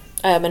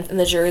 and in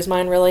the jury's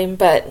mind, really.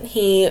 But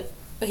he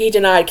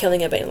denied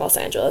killing anybody in Los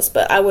Angeles,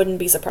 but I wouldn't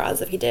be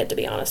surprised if he did, to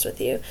be honest with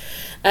you.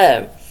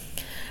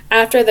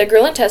 After the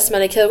grueling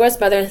testimony, Kilgore's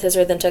mother and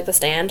sister then took the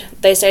stand.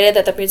 They stated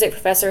that the music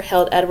professor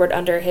held Edward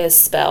under his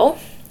spell,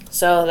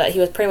 so that he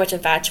was pretty much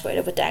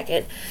infatuated with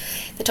Daggett.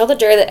 They told the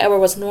jury that Edward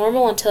was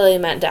normal until he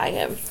met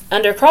Daggett.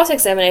 Under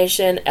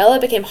cross-examination, Ella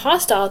became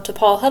hostile to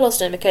Paul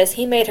Huddleston because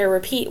he made her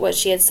repeat what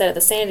she had said at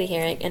the sanity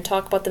hearing and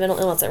talk about the mental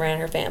illness that ran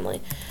in her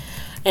family.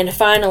 And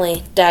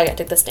finally, Daggett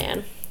took the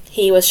stand.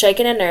 He was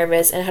shaken and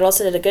nervous, and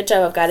Huddleston did a good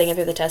job of guiding him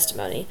through the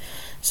testimony.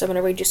 So I'm going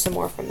to read you some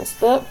more from this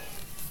book.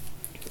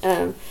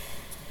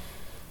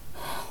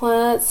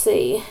 Let's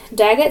see.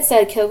 Daggett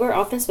said Kilgore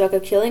often spoke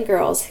of killing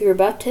girls who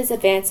rebuffed his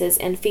advances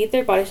and feed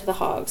their bodies to the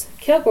hogs.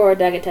 Kilgore,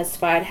 Daggett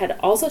testified, had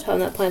also told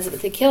him that plans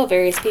to kill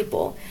various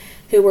people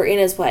who were in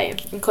his way,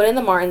 including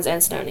the Martins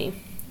and Stoney.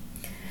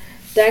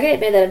 Daggett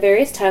admitted that at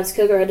various times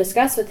Kilgore had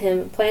discussed with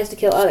him plans to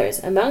kill others,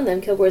 among them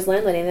Kilgore's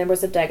landlady and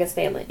members of Daggett's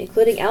family,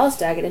 including Alice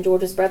Daggett and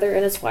George's brother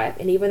and his wife,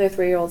 and even their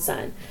 3-year-old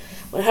son.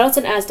 When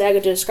Huddleston asked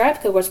Daggett to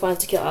describe Kilgore's plans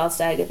to kill Alice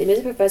Daggett, the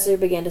music professor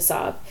began to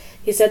sob.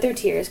 He said through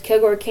tears,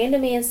 "Kilgore came to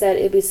me and said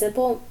it'd be a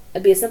simple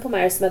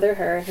matter to smother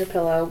her and her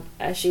pillow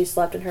as she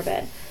slept in her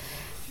bed."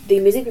 The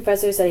music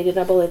professor said he did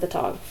not believe the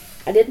talk.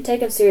 "I didn't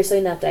take him seriously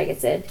enough," Daggett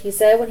said. He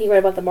said when he read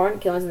about the Martin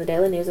killings in the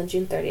Daily News on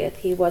June 30th,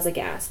 he was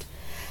aghast.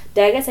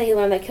 Daggett said he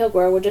learned that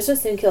Kilgore would just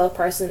as soon kill a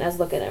person as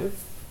look at him.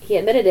 He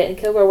admitted it, and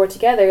Kilgore were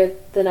together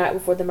the night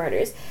before the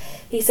murders.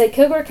 He said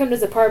Kilgore came to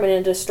his apartment in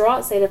a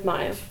distraught state of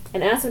mind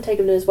and asked him to take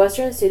him to his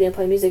Western studio and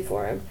play music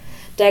for him.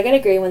 Daggett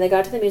agreed. When they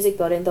got to the music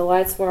building, the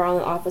lights were on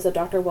in the office of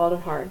Dr.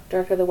 Weldon Hart,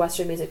 director of the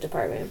Western Music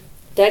Department.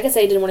 Daggett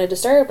said he didn't want to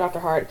disturb Dr.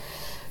 Hart,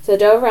 so they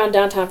drove around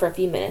downtown for a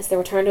few minutes. They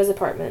returned to his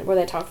apartment, where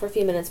they talked for a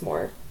few minutes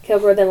more.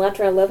 Kilgore then left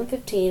around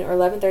 11:15 or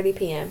 11:30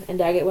 p.m., and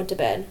Daggett went to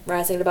bed,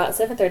 rising at about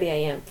 7:30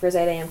 a.m. for his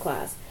 8 a.m.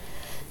 class.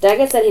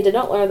 Daggett said he did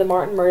not learn of the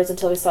Martin murders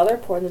until he saw the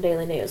report in the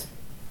Daily News.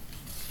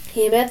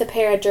 He admitted the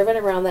pair had driven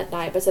around that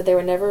night, but said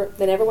they never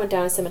went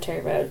down a cemetery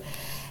road.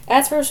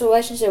 As for his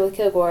relationship with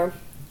Kilgore,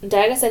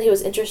 Daggett said he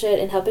was interested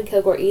in helping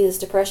Kilgore ease his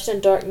depression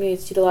and dark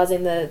moods,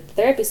 utilizing the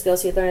therapy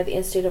skills he had learned at the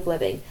Institute of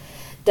Living.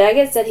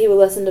 Daggett said he would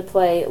listen to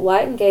play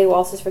light and gay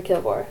waltzes for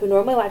Kilgore, who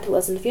normally liked to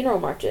listen to funeral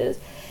marches.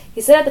 He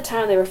said at the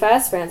time they were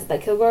fast friends and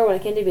that Kilgore, when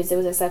it came to music,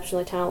 was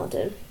exceptionally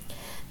talented.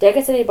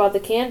 Daggett said he brought the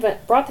canned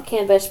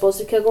vegetables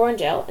to Kilgore in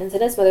jail and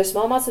sent his mother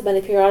small amounts of money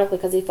periodically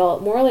because he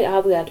felt morally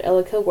obligated to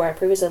Ella Kilgore had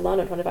previously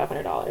loaned him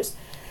 $2,500.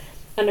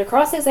 Under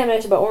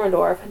cross-examination by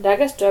Orendorff,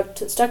 Daggett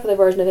stuck with the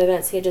version of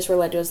events he had just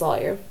relayed to his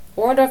lawyer.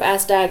 Orendorff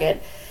asked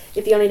Daggett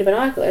if he needed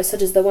binoculars,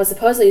 such as the ones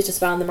supposedly used to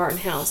spy on the Martin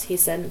house. He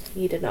said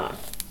he did not.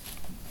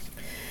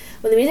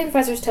 When the music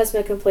professor's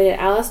testimony completed,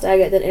 Alice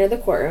Daggett then entered the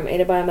courtroom,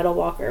 aided by a metal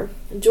walker.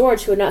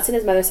 George, who had not seen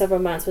his mother several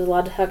months, was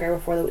allowed to hug her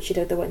before she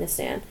took the witness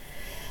stand.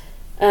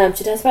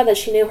 She testified that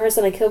she knew her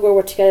son and Kilgore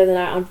were together the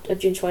night of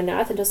June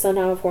 29th until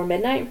sometime before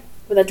midnight,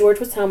 but that George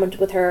was home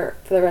with her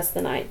for the rest of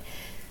the night.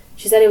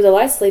 She said she was a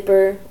light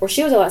sleeper,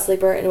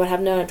 and would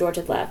have known if George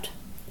had left.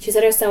 She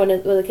said her son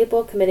was capable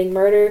of committing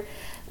murder,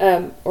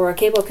 or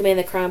capable of committing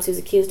the crimes he was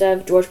accused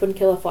of. George wouldn't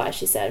kill a fly,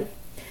 she said.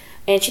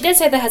 And she did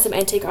say they had some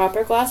antique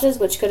opera glasses,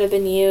 which could have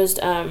been used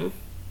for,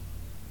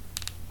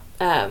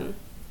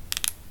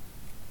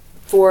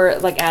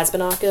 as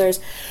binoculars.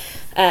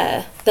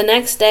 The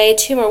next day,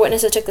 2 more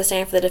witnesses took the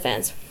stand for the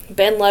defense.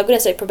 Ben Logan, a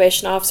state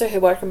probation officer who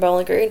worked from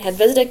Bowling Green, had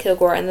visited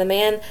Kilgore, and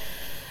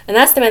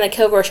that's the man that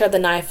Kilgore showed the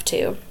knife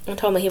to, and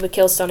told him he would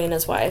kill Stoney and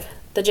his wife.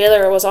 The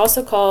jailer was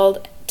also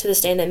called to the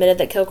stand and admitted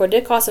that Kilgore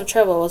did cause some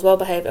trouble and was well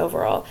behaved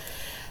overall.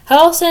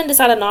 Huddleston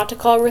decided not to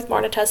call Ruth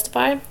Martin to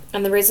testify,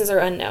 and the reasons are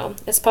unknown.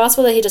 It's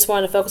possible that he just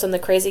wanted to focus on the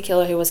crazy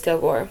killer who was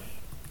Kilgore.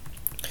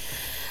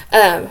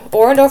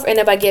 Orendorff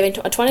ended by giving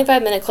a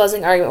 25-minute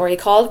closing argument where he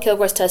called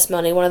Kilgore's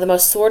testimony one of the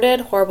most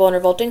sordid, horrible, and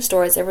revolting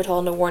stories ever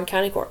told in a Warren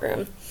County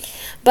courtroom.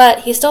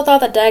 But he still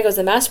thought that Daggett was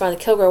the mastermind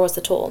and Kilgore was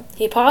the tool.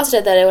 He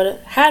posited that it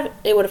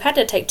would have had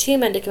to take 2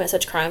 men to commit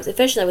such crimes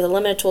efficiently with the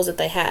limited tools that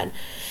they had.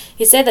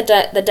 He said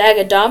that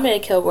Daggett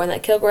dominated Kilgore and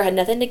that Kilgore had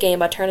nothing to gain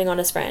by turning on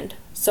his friend.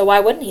 So why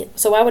would he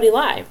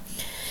lie?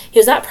 He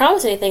was not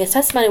promised anything. His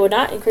testimony would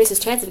not increase his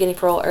chance of getting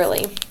parole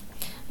early.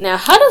 Now,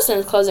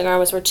 Huddleston's closing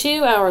arguments were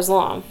 2 hours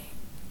long.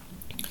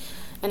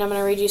 And I'm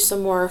going to read you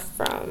some more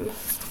from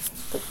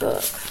the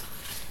book.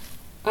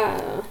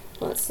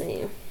 Let's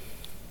see.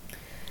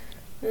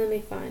 Let me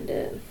find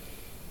it.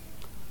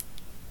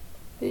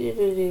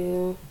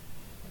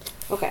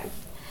 Okay.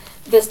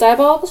 This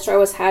diabolical story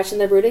was hatched in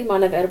the brooding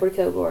mind of Edward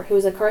Kilgore, who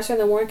was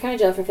incarcerated in the Warren County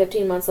Jail for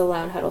 15 months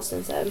alone,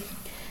 Huddleston said.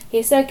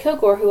 He said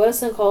Kilgore, who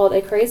Huddleston called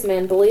a crazed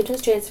man, believed his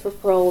chances for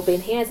parole would be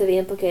enhanced if he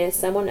implicated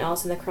someone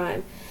else in the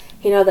crime.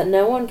 He noted that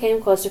no one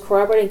came close to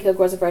corroborating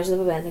Kilgore's version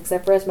of events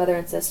except for his mother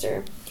and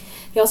sister.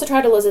 He also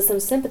tried to elicit some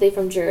sympathy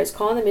from jurors,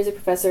 calling the music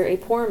professor a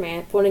poor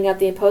man, pointing out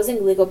the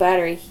imposing legal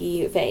battery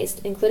he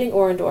faced, including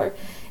Orendorff,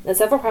 and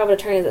several private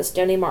attorneys that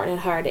Stoney Martin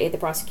had hired to aid the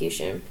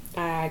prosecution.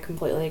 I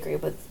completely agree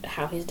with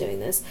how he's doing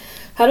this.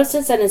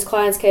 Huddleston said his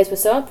client's case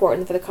was so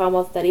important for the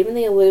Commonwealth that even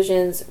the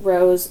illustrious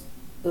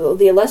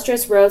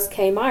Rose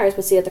K. Myers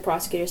would sit at the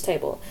prosecutor's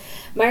table.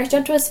 Myers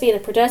jumped to his feet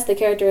and protested the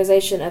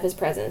characterization of his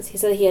presence. He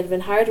said he had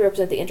been hired to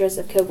represent the interests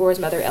of Kilgore's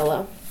mother,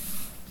 Ella.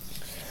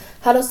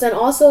 Huddleston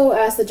also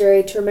asked the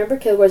jury to remember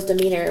Kilgore's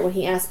demeanor when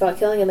he asked about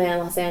killing a man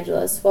in Los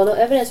Angeles. While no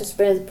evidence was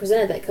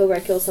presented that Kilgore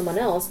had killed someone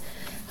else,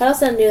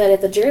 Huddleston knew that if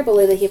the jury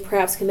believed that he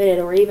perhaps committed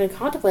or even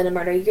contemplated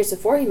murder years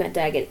before he met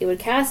Daggett, it would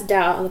cast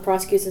doubt on the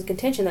prosecution's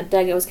contention that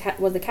Daggett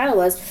was the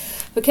catalyst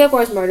for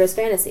Kilgore's murderous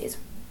fantasies.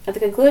 At the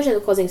conclusion of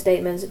the closing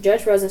statements,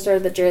 Judge Rosen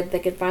assured the jury that they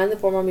could find the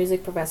former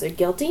music professor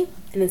guilty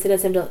and then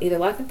sentence him to either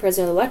life in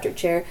prison or the electric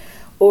chair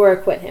or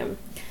acquit him.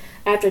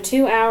 After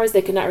 2 hours,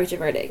 they could not reach a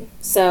verdict.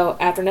 So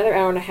after another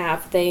hour and a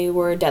half, they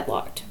were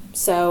deadlocked.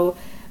 So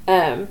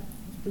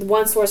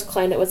one source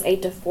claimed it was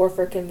 8-4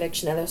 for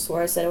conviction. The other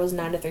source said it was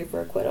 9-3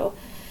 for acquittal.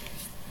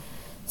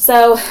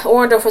 So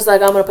Orndorff was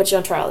like, I'm going to put you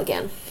on trial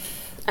again.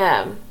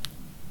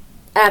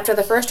 After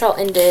the first trial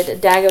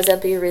ended, Daggett was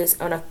able to be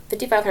released on a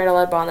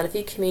 $5,500 bond that a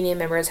few community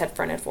members had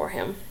fronted for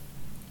him.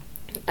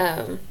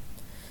 I'm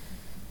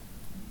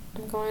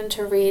going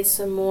to read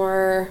some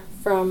more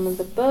from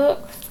the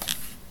book.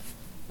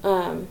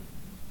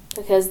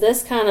 Because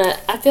this kind of,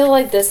 I feel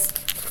like this,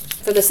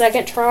 for the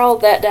second trial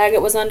that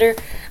Daggett was under,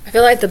 I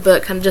feel like the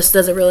book kind of just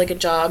does a really good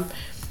job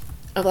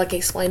of like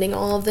explaining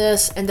all of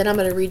this. And then I'm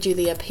going to read you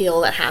the appeal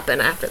that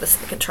happened after the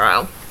second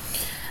trial.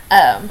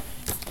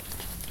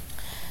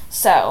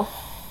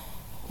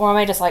 Or I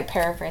may just like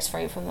paraphrase for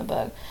you from the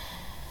book.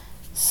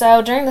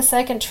 So during the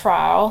second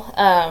trial,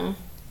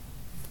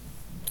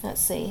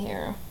 let's see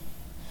here.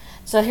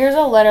 So here's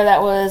a letter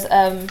that was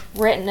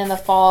written in the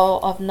fall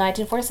of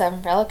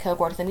 1947 from Ella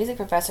Kilgore to the music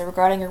professor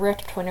regarding a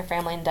rift between her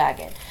family and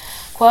Daggett.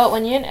 Quote,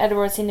 when you and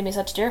Edward seem to be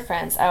such dear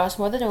friends, I was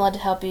more than willing to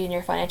help you in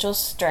your financial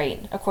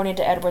strait, according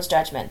to Edward's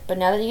judgment. But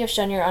now that you have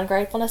shown your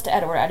ungratefulness to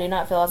Edward, I do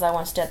not feel as I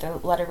once did. The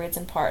letter reads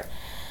in part.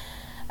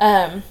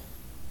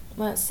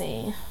 Let's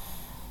see.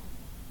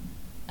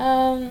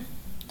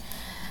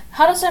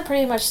 Huddleston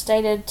pretty much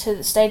stayed to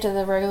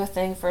the regular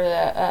thing for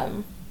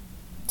the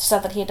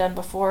stuff that he had done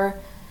before.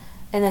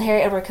 And then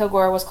Harry Edward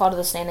Kilgore was called to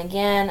the stand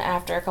again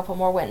after a couple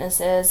more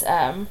witnesses.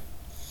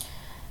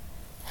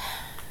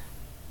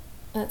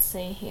 Let's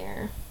see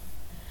here.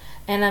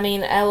 And I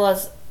mean,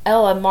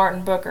 Ella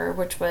Martin Booker,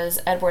 which was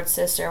Edward's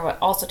sister,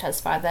 also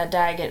testified that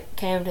Daggett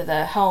came to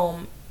the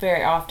home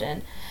very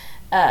often.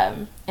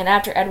 And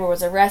after Edward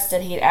was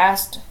arrested, he'd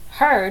asked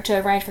her to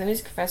arrange for the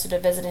music professor to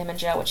visit him in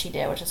jail, which he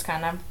did, which is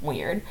kind of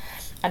weird.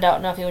 I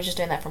don't know if he was just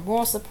doing that for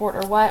moral support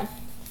or what.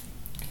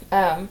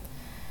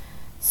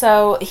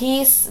 So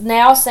he's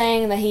now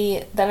saying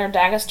that under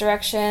Daggett's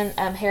direction,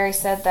 Harry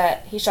said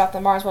that he shot the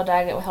Martins while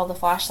Daggett held the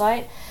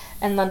flashlight,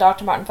 and then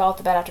Dr. Martin fell off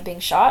the bed after being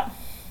shot.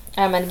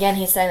 And again,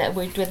 he's saying that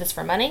we did this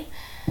for money.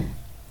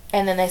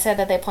 And then they said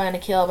that they planned to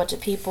kill a bunch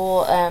of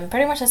people.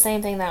 Pretty much the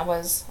same thing that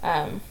was...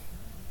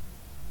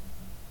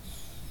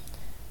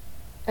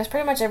 That's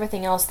pretty much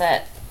everything else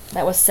that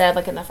was said,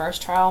 like in the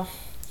first trial.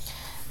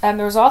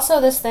 There was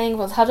also this thing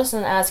with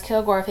Huddleston asked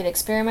Kilgore if he'd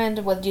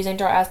experimented with using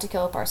dry ice to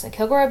kill a person.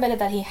 Kilgore admitted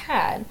that he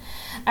had.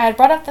 I had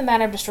brought up the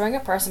matter of destroying a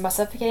person by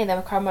suffocating them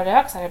with carbon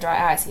dioxide or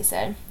dry ice, he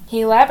said.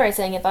 He elaborated,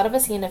 saying he thought of a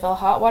scheme to fill a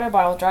hot water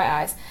bottle with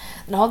dry ice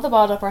and hold the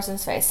bottle to a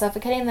person's face,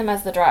 suffocating them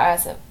as the dry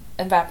ice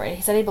evaporated.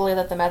 He said he believed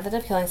that the method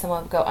of killing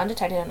someone would go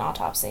undetected in an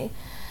autopsy.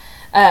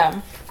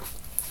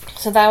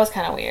 So that was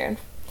kind of weird.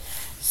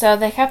 So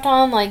they kept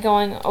on like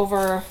going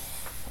over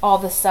all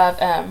this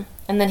stuff, and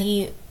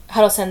then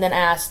Huddleston then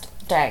asked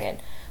Daggett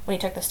when he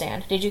took the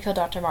stand, did you kill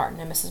Dr. Martin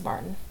and Mrs.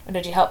 Martin? Or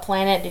did you help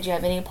plan it? Did you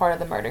have any part of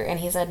the murder? And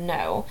he said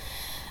no.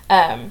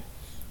 And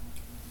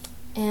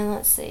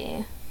let's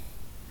see.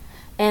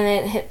 And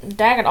then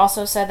Daggett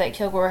also said that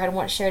Kilgore had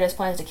once shared his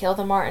plans to kill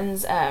the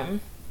Martins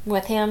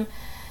with him,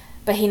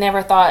 but he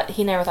never thought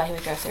he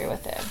would go through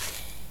with it.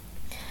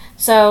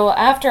 So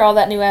after all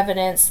that new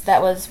evidence,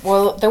 there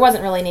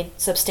wasn't really any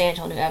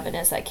substantial new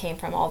evidence that came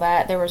from all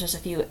that. There was just a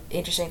few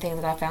interesting things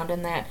that I found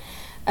in that.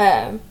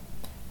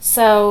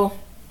 So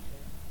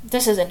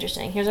this is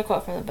interesting. Here's a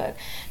quote from the book.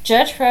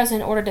 Judge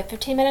Frozen ordered a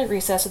 15-minute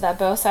recess so that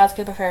both sides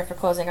could prepare for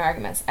closing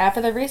arguments. After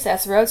the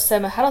recess, Rhodes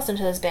summoned Huddleston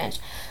to his bench,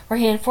 where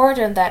he informed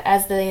him that,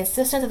 as the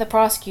insistence of the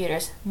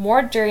prosecutors,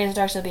 more jury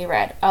instructions would be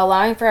read,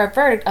 allowing for a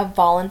verdict of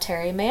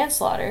voluntary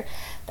manslaughter.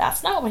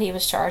 That's not what he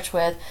was charged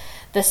with.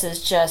 This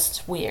is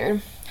just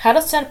weird.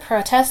 Huddleston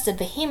protested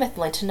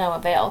vehemently to no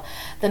avail.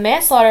 The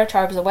manslaughter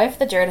charge was a way for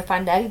the jury to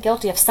find Daggett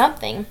guilty of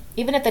something,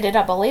 even if they did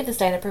not believe the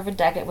state had proven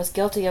Daggett was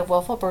guilty of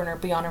willful murder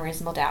beyond a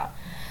reasonable doubt.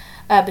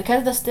 Because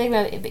of the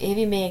stigma of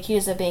even being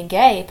accused of being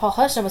gay, Paul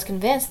Huddleston was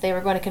convinced they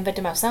were going to convict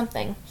him of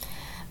something.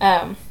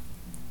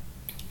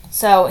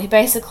 So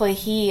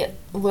he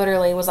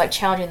literally was like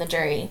challenging the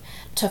jury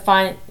to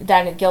find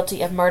Daggett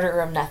guilty of murder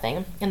or of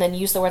nothing, and then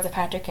use the words of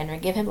Patrick Henry,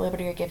 give him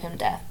liberty or give him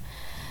death.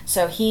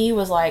 So he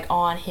was like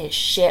on his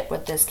shit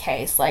with this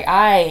case. Like,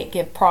 I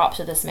give props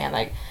to this man.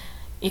 Like,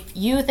 if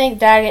you think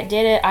Daggett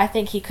did it, I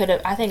think he could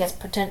have. I think it's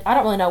potential. I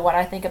don't really know what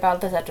I think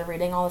about this after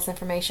reading all this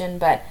information,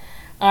 but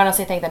I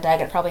honestly think that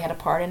Daggett probably had a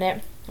part in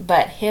it.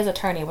 But his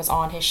attorney was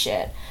on his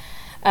shit.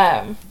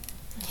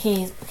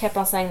 He kept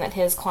on saying that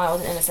his client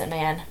was an innocent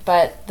man,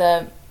 but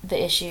the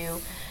issue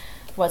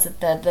was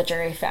that the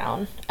jury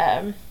found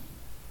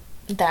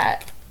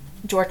that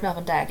George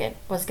Melvin Daggett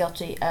was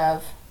guilty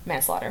of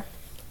manslaughter.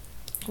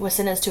 Was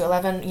sentenced to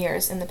 11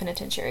 years in the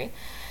penitentiary.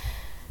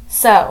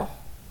 So,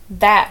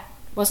 that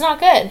was not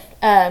good.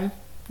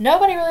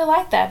 Nobody really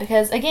liked that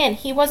because, again,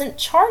 he wasn't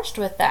charged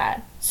with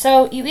that.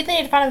 So, you either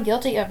need to find him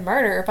guilty of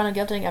murder or find him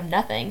guilty of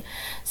nothing.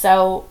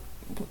 So,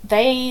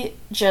 it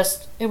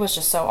was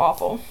just so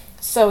awful.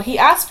 So, he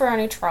asked for a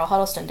new trial,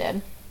 Huddleston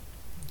did.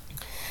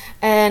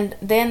 And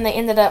then they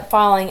ended up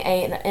filing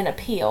an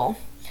appeal.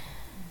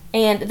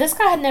 And this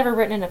guy had never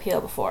written an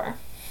appeal before,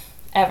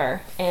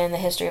 ever, in the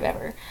history of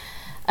ever.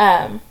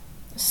 And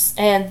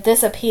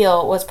this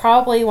appeal was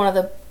probably one of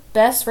the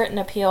best written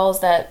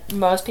appeals that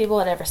most people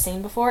had ever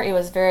seen before. It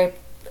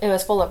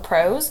was full of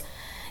prose,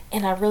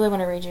 and I really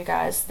want to read you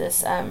guys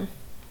this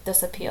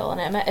appeal,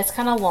 and it's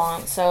kind of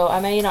long, so I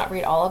may not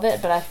read all of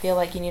it, but I feel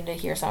like you need to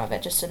hear some of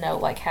it just to know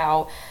like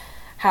how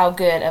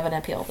good of an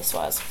appeal this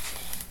was.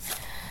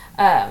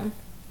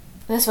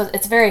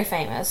 It's very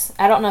famous.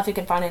 I don't know if you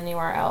can find it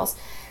anywhere else.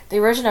 The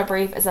original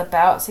brief is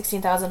about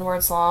 16,000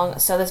 words long,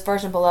 so this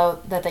version below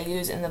that they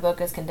use in the book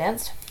is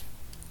condensed.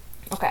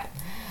 Okay.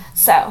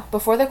 So,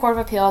 before the Court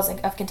of Appeals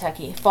of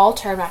Kentucky, fall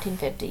term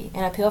 1950,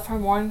 an appeal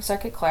from Warren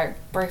Circuit Clerk,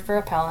 brief for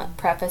appellant,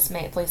 preface,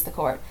 may it please the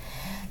court.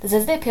 This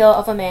is the appeal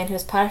of a man who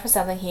is punished for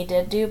something he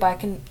did do by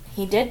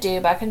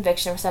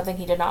conviction for something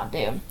he did not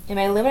do. It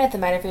may illuminate the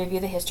matter if you review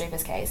the history of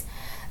his case.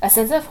 A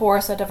sense of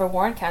horror swept over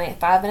Warren County at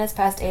 5 minutes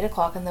past 8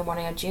 o'clock in the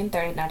morning of June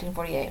 30,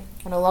 1948,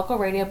 when a local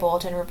radio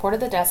bulletin reported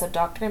the deaths of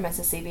Dr. and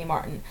Mrs. C.B.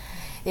 Martin.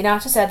 The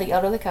announcer said the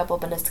elderly couple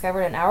had been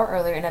discovered an hour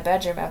earlier in a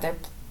bedroom of their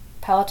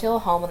palatial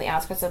home on the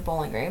outskirts of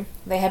Bowling Green.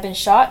 They had been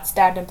shot,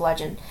 stabbed, and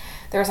bludgeoned.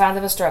 There were signs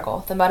of a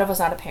struggle. The motive was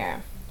not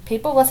apparent.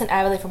 People listened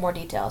avidly for more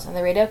details, and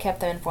the radio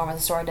kept them informed as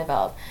the story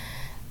developed.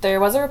 There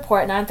was a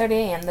report at 9:30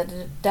 a.m. that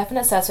the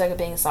definite suspect was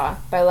being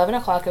sought. By 11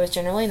 o'clock, it was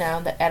generally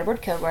known that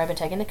Edward Kilgore had been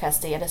taken to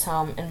custody at his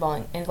home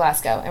in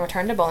Glasgow and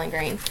returned to Bowling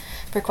Green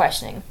for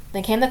questioning.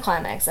 Then came the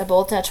climax. A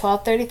bulletin at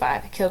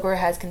 12:35. Kilgore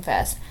has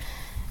confessed.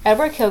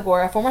 Edward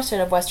Kilgore, a former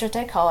student of Western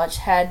State College,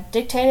 had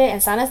dictated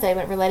and signed a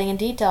statement relating in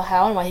detail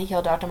how and why he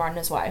killed Dr. Martin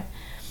and his wife.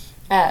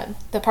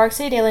 The Park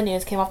City Daily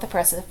News came off the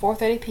press at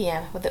 4:30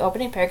 p.m. with the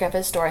opening paragraph of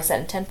his story set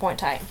in 10-point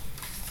type.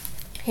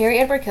 Harry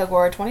Edward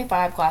Kilgore,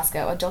 25,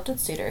 Glasgow, a jilted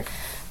suitor,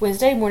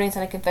 Wednesday morning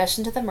sent a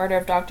confession to the murder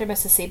of Dr. and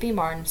Mrs. C.B.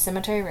 Martin,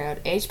 Cemetery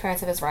Road, aged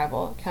parents of his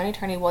rival, County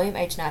Attorney William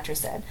H. Natcher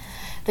said.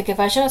 The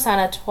confession was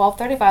signed at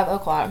 12:35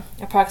 o'clock,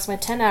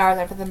 approximately 10 hours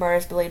after the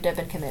murders believed to have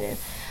been committed.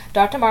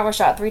 Dr. Martin was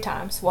shot 3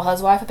 times, while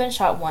his wife had been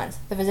shot once.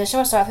 The physician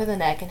was shot through the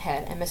neck and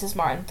head, and Mrs.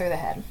 Martin through the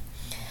head.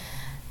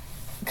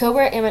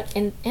 Kilgore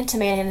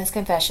intimated in his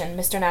confession,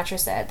 Mr. Natcher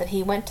said, that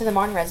he went to the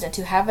Martin residence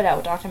to have it out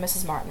with Dr. and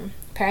Mrs. Martin,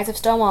 parents of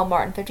Stonewall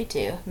Martin,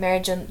 52,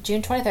 married June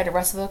 23rd of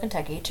Russellville,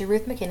 Kentucky, to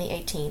Ruth McKinney,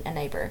 18, a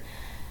neighbor.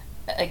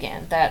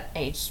 Again, that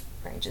age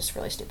range is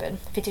really stupid.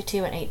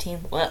 52 and 18.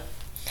 Blech.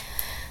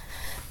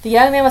 The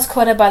young man was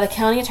quoted by the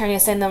county attorney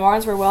as saying the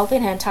Martins were wealthy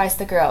and had enticed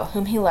the girl,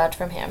 whom he loved,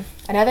 from him.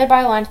 Another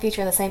byline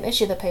featuring the same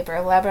issue of the paper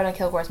elaborated on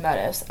Kilgore's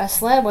motives. A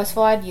slim,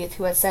 wistful-eyed youth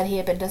who had said he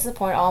had been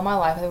disappointed all my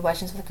life with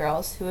relations with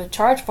girls, who had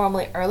charged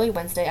formally early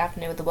Wednesday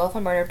afternoon with the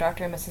willful murder of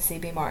Dr. and Mrs.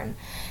 C.B. Martin.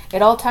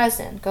 It all ties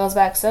in, goes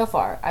back so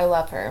far. I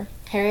love her.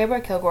 Harry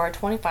Edward Kilgore,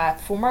 25,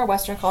 former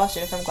Western College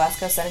student from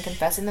Glasgow, said in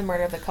confessing the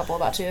murder of the couple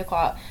about 2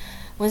 o'clock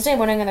Wednesday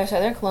morning in their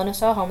southern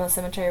colonial-style home on the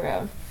Cemetery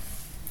Road.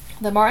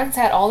 The Martins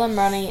had all the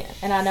money,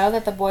 and I know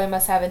that the boy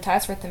must have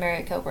enticed Ruth to marry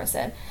it, Kilgore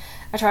said.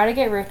 I tried to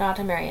get Ruth not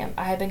to marry him.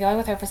 I had been going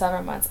with her for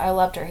several months. I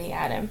loved her, he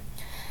added.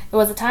 It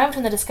was the time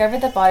between the discovery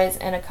of the bodies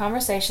and a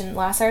conversation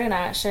last Saturday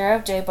night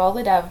Sheriff J.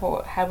 Baldley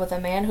Davenport had with a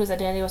man whose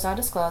identity was not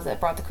disclosed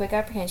that brought the quick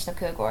apprehension of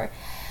Kilgore.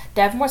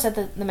 Davenport said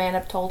that the man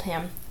had told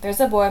him,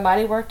 "There's a boy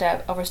mighty worked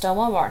up over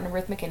Stonewall Martin and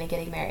Ruth McKinney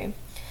getting married."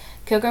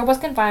 Kilgore was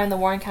confined in the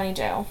Warren County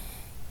Jail.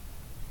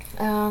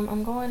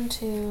 I'm going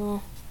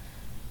to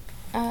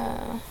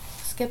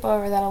skip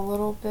over that a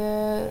little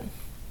bit.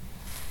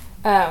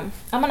 I'm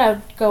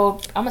gonna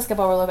skip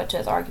over a little bit to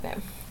his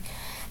argument.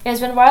 It has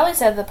been widely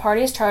said that the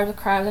parties charged with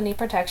crimes that need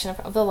protection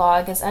of the law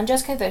against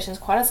unjust convictions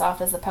quite as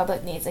often as the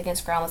public needs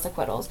against groundless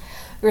acquittals.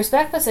 We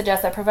respectfully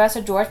suggest that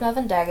Professor George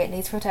Melvin Daggett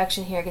needs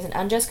protection here against an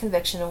unjust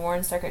conviction in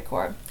Warren Circuit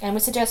Court, and we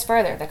suggest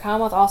further the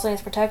Commonwealth also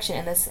needs protection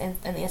in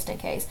the instant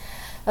case,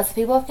 lest the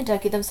people of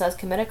Kentucky themselves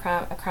commit a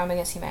crime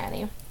against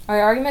humanity. Our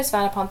argument is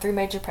founded upon 3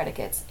 major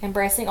predicates,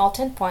 embracing all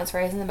 10 points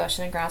raised in the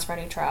motion and grounds for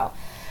a new trial.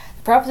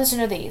 The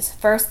propositions are these: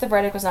 first, the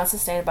verdict was not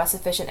sustained by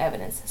sufficient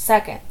evidence;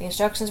 second, the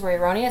instructions were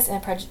erroneous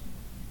and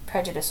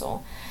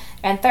prejudicial;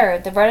 and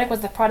third, the verdict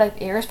was the product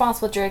of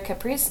irresponsible jury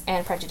caprice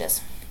and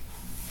prejudice.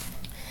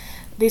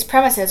 These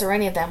premises, or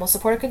any of them, will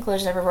support a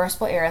conclusion of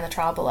reversible error in the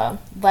trial below.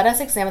 Let us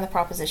examine the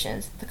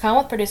propositions. The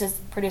Commonwealth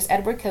produced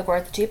Edward Kilgore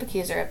as the chief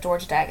accuser of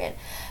George Daggett,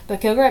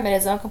 but Kilgore admitted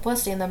his own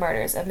complicity in the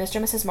murders of Mr.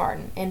 and Mrs.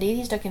 Martin. Indeed,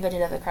 he is still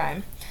convicted of the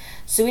crime.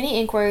 Suing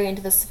inquiry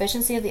into the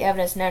sufficiency of the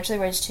evidence naturally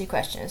raised 2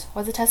 questions.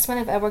 Was the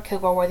testimony of Edward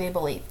Kilgore worthy of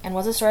belief, and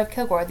was the story of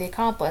Kilgore, the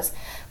accomplice,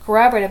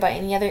 corroborated by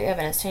any other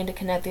evidence tending to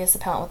connect the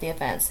appellant with the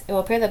offense? It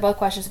will appear that both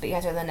questions will be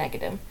answered in the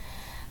negative.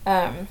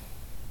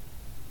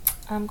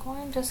 I'm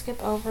going to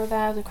skip over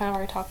that. We kind of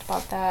already talked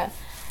about that.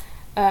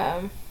 We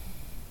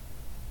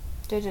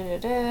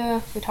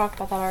talked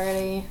about that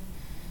already.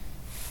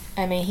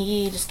 I mean,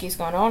 he just keeps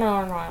going on and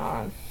on and on and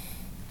on.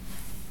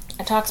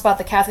 It talks about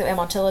the casket of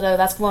Amontillado.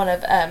 That's one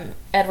of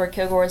Edward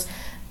Kilgore's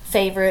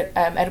favorite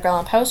Edgar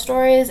Allan Poe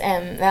stories,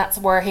 and that's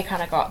where he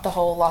kind of got the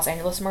whole Los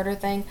Angeles murder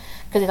thing,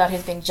 because he thought he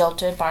was being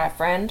jilted by a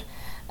friend.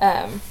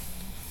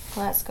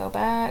 Let's go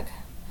back.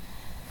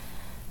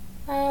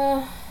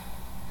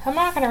 I'm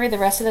not going to read the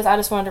rest of this. I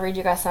just wanted to read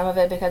you guys some of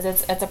it because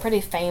it's a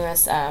pretty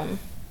famous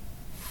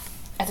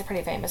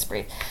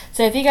brief.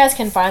 So if you guys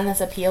can find this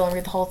appeal and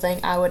read the whole thing,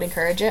 I would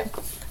encourage it.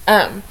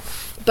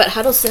 But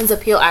Huddleston's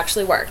appeal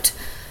actually worked.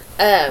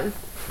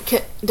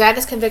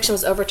 Daggett's conviction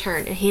was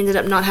overturned, and he ended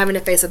up not having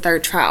to face a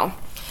third trial.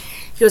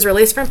 He was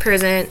released from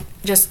prison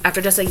after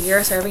just a year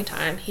of serving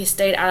time. He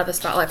stayed out of the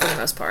spotlight for the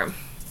most part.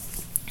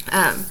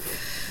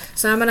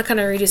 So I'm going to kind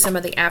of read you some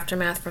of the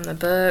aftermath from the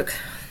book.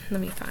 Let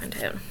me find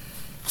it.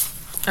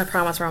 I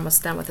promise we're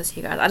almost done with this,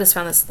 you guys. I just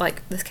found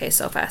this case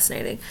so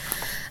fascinating.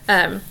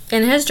 In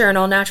his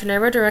journal, Natcher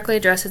never directly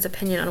addressed his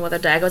opinion on whether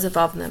Daggett was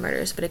involved in the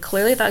murders, but he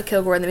clearly thought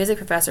Kilgore and the music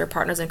professor were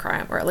partners in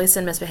crime, or at least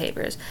in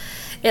misbehaviors.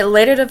 It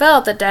later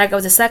developed that Daggett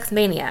was a sex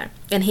maniac,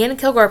 and he and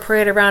Kilgore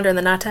paraded around during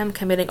the nighttime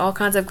committing all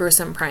kinds of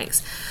gruesome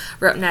pranks,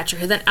 wrote Natcher,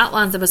 who then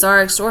outlines the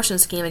bizarre extortion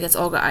scheme against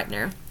Olga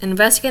Eitner. In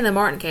investigating the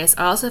Martin case,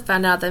 I also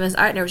found out that Miss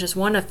Eitner was just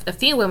one of a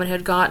few women who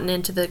had gotten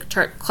into the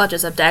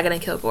clutches of Daggett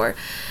and Kilgore.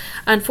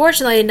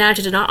 Unfortunately,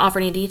 Natcher did not offer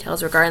any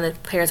details regarding the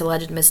pair's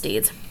alleged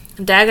misdeeds.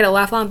 Daggett, a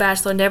lifelong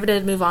bachelor, never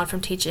did move on from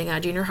teaching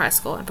at junior high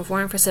school and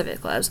performing for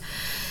civic clubs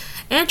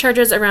and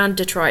churches around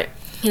Detroit.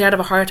 He died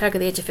of a heart attack at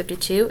the age of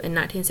 52 in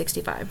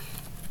 1965.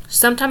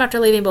 Sometime after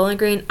leaving Bowling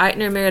Green,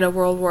 Eitner married a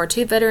World War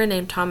II veteran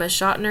named Thomas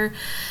Schottner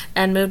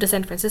and moved to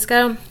San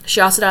Francisco. She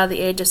also died at the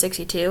age of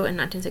 62 in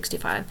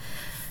 1965.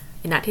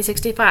 In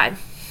 1965,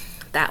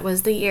 that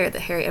was the year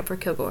that Harry Edward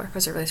Kilgore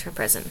was released from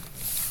prison.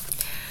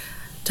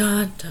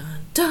 Dun, dun,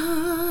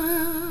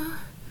 dun.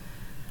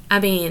 I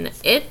mean,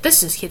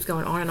 this just keeps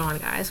going on and on,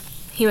 guys.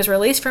 He was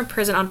released from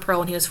prison on parole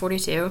when he was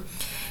 42.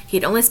 He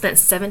had only spent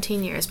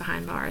 17 years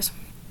behind bars.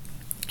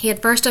 He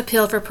had first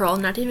appealed for parole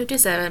in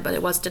 1957, but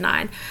it was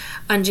denied.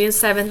 On June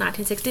 7,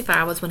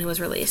 1965 was when he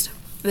was released.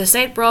 The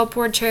state parole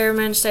board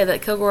chairman said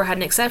that Kilgore had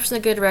an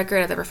exceptionally good record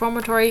at the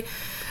reformatory.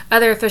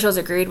 Other officials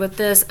agreed with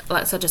this,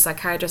 such as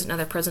psychiatrists and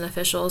other prison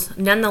officials.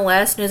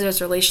 Nonetheless, news of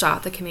his release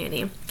shocked the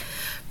community.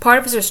 Part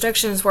of his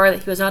restrictions were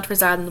that he was not to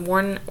reside in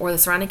Warren or the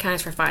surrounding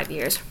counties for 5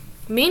 years.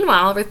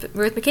 Meanwhile,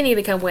 Ruth McKinney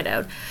became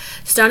widowed.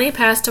 Stoney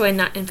passed away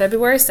in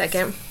February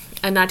 2nd,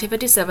 in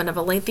 1957 of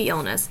a lengthy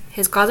illness.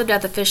 His cause of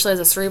death officially is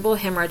a cerebral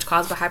hemorrhage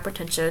caused by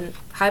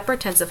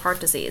hypertensive heart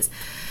disease.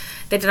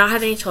 They did not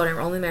have any children,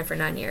 were only married for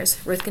 9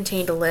 years. Ruth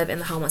continued to live in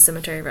the home on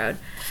Cemetery Road.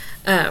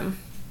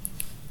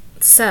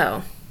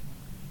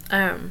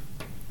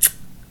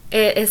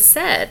 It is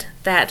said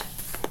that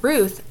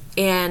Ruth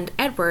and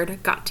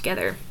Edward got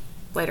together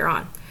later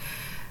on.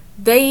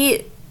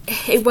 It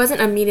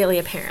wasn't immediately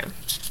apparent.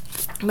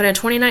 But in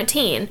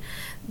 2019,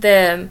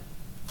 the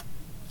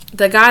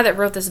guy that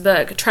wrote this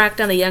book tracked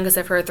down the youngest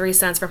of her 3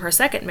 sons from her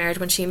second marriage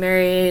when she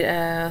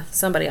married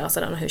somebody else.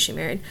 I don't know who she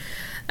married.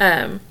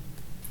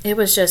 It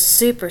was just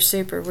super,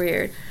 super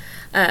weird.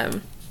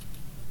 And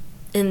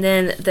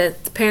then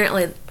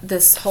apparently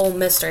this whole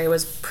mystery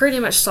was pretty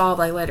much solved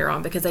later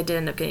on because they did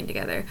end up getting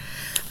together.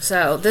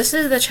 So this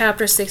is the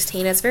chapter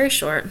 16. It's very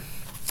short.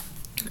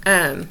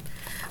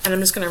 And I'm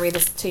just going to read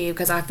this to you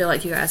because I feel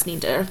like you guys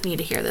need to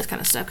hear this kind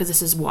of stuff because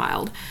this is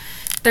wild.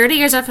 30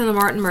 years after the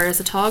Martin murders,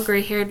 a tall,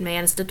 gray-haired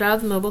man stepped out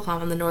of the mobile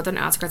home on the northern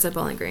outskirts of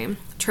Bowling Green.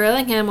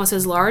 Trailing him was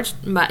his large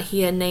mutt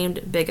he had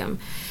named Bigham.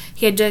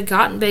 He had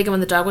gotten Bigham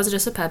when the dog was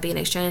just a puppy in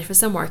exchange for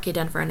some work he had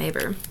done for a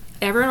neighbor.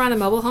 Everyone around the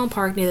mobile home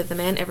park knew that the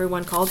man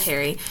everyone called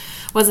Harry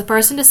was the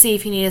person to see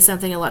if he needed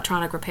something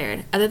electronic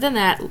repaired. Other than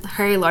that,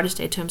 Harry largely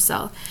stayed to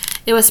himself.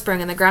 It was spring,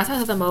 and the grass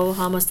outside the mobile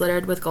home was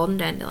littered with golden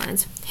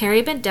dandelions.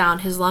 Harry bent down,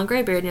 his long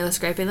gray beard nearly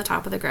scraping the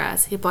top of the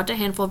grass. He plucked a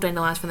handful of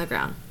dandelions from the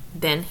ground.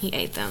 Then he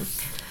ate them.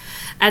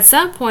 At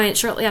some point,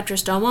 shortly after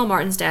Stonewall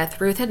Martin's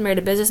death, Ruth had married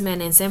a businessman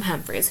named Sam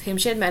Humphreys, whom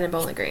she had met in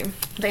Bowling Green.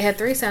 They had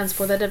 3 sons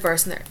before the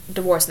divorce in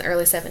the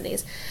early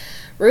 70s.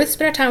 Ruth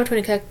spent her time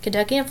between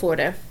Kentucky and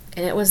Florida,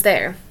 and it was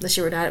there that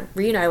she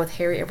reunited with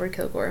Harry Edward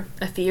Kilgore,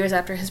 a few years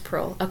after his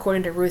parole,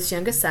 according to Ruth's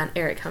youngest son,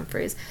 Eric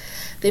Humphreys.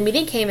 The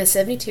meeting came in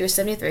 72 or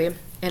 73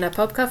 in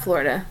Apopka,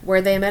 Florida,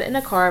 where they met in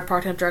a car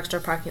parked in a drugstore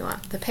parking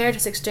lot. The pair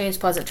just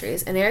exchanged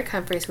pleasantries, and Eric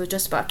Humphreys, who was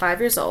just about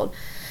 5 years old,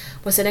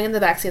 was sitting in the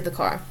backseat of the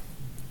car.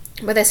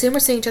 But they soon were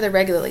seeing each other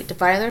regularly,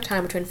 dividing their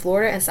time between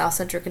Florida and South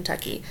Central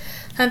Kentucky.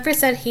 Humphrey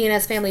said he and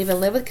his family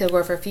even lived with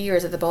Kilgore for a few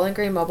years at the Bowling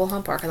Green Mobile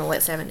Home Park in the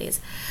late 70s.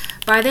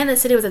 By then, the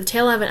city was at the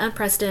tail end of an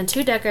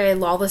unprecedented 2-decade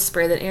lawless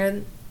spree that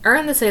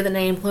earned the city the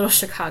name Little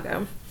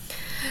Chicago.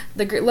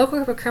 The local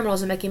group of criminals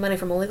were making money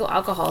from illegal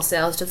alcohol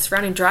sales to the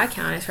surrounding dry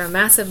counties from a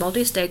massive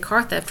multi-state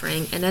car theft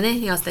ring and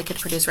anything else that could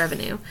produce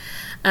revenue.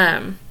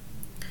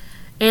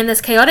 In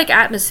this chaotic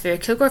atmosphere,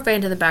 Kilgore faded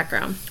into the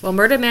background. While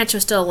Murder Mansion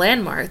was still a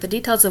landmark, the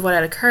details of what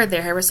had occurred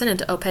there had receded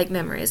into opaque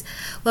memories.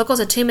 Locals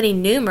had too many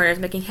new murders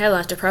making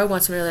headlines to probe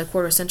once nearly a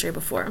quarter century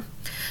before.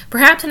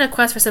 Perhaps in a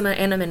quest for some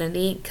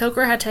anonymity,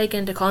 Kilgore had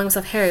taken to calling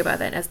himself Harry by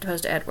then, as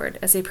opposed to Edward,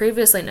 as he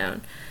previously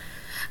known.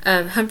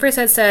 Humphreys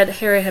had said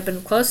Harry had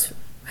one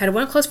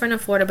close friend in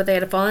Florida, but they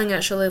had a falling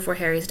out shortly before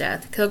Harry's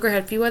death. Kilgore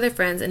had few other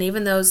friends, and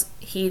even those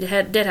he did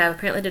have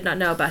apparently did not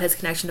know about his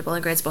connection to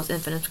Bowling Green's most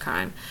infamous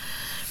crime.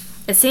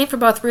 It seemed for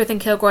both Ruth and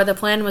Kilgore the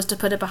plan was to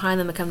put it behind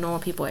them and become normal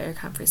people, Eric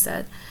Humphreys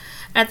said.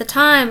 At the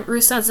time,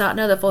 Ruth does not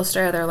know the full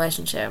story of their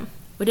relationship.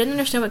 We didn't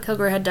understand what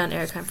Kilgore had done,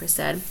 Eric Humphrey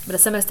said, but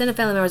some extended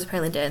family members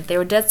apparently did. They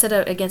were dead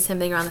set against him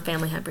being around the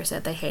family, Humphrey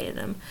said. They hated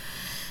him.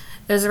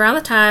 It was around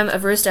the time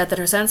of Ruth's death that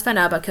her sons found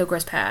out about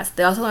Kilgore's past.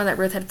 They also learned that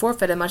Ruth had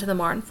forfeited much of the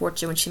Martin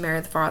fortune when she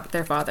married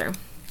their father.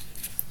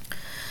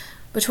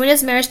 Between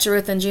his marriage to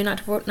Ruth in June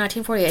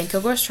 1948 and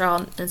Kilgore's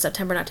trial in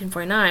September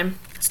 1949,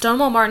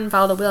 Stonewall Martin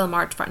filed a will in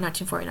March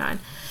 1949.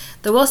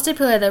 The will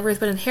stipulated that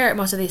Ruth would inherit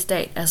most of the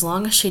estate as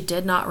long as she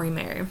did not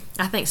remarry.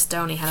 I think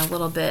Stoney had a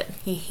little bit,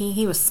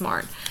 he was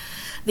smart.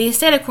 The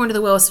estate, according to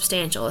the will, was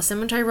substantial. A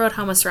cemetery road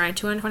home was surrounding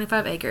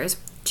 225 acres,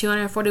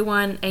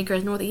 241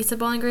 acres northeast of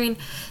Bowling Green,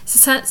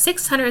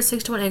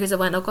 661 acres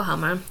of land in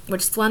Oklahoma,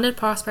 with splendid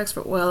prospects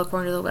for oil,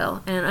 according to the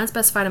will, and an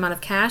unspecified amount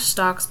of cash,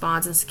 stocks,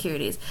 bonds, and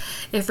securities.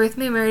 If Ruth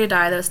may marry or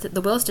die,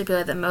 the will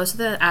stipulated that most of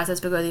the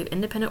assets would go to the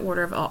Independent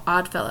Order of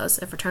Odd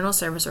Fellows, a fraternal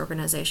service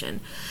organization.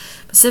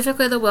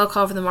 Specifically, the will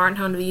called for the Martin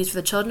home to be used for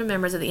the children of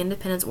members of the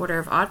Independence Order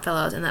of Odd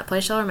Fellows, and that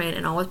place shall remain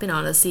and always be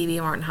known as C.B.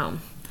 Martin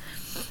home.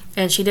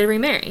 And she did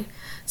remarry.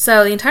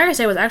 So the entire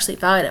estate was actually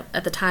valued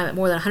at the time at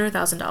more than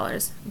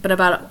 $100,000, but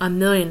about $1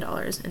 million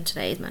in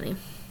today's money.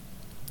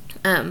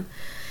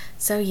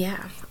 So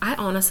yeah, I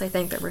honestly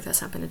think that Ruth has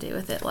something to do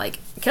with it. Like,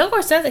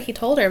 Kilgore said that he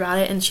told her about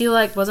it, and she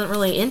wasn't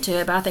really into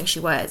it, but I think she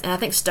was. And I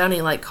think Stoney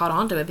caught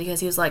on to it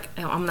because he was like,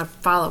 oh, I'm gonna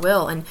file a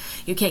will, and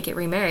you can't get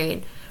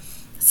remarried.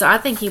 So I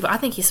think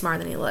he's smarter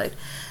than he looked.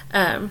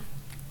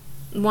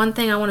 One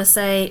thing I want to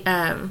say.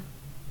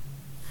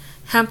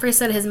 Humphrey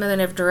said his mother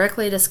never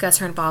directly discussed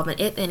her involvement,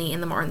 if any, in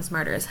the Martins'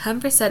 murders.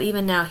 Humphrey said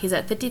even now he's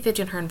at 50-50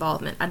 in her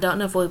involvement. I don't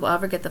know if we will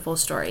ever get the full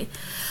story.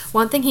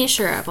 One thing he is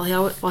sure of,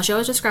 while she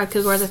always described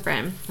Kilgore as a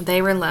friend, they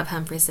were in love,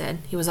 Humphrey said.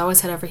 He was always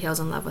head over heels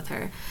in love with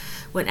her.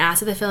 When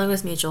asked if the feeling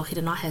was mutual, he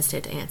did not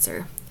hesitate to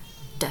answer.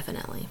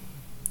 Definitely.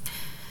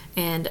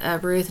 And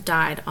Ruth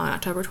died on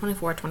October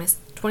 24,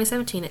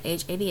 2017 at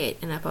age 88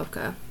 in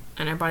Apopka,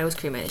 and her body was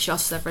cremated. She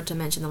also suffered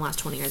dementia in the last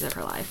 20 years of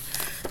her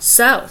life.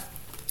 So,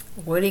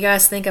 what do you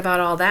guys think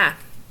about all that?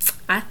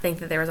 I think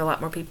that there was a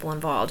lot more people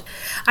involved.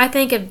 I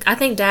think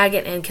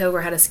Daggett and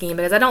Kilgore had a scheme,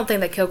 because I don't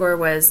think that Kilgore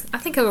was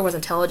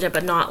intelligent,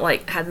 but not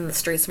having the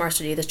street smarts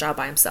to do this job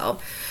by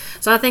himself.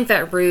 So I think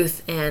that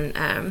Ruth and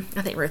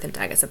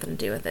Daggett had something to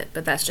do with it,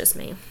 but that's just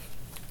me.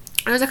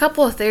 There's a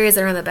couple of theories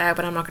that are in the bag,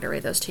 but I'm not going to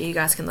read those to you. You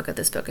guys can look at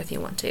this book if you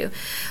want to.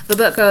 The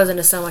book goes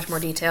into so much more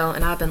detail,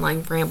 and I've been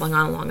rambling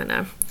on long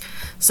enough.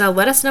 So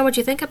let us know what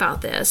you think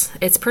about this.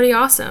 It's pretty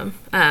awesome.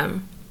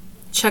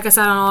 Check us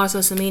out on all our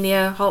social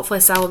media.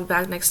 Hopefully Sal will be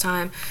back next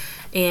time.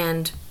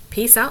 And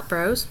peace out,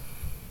 bros.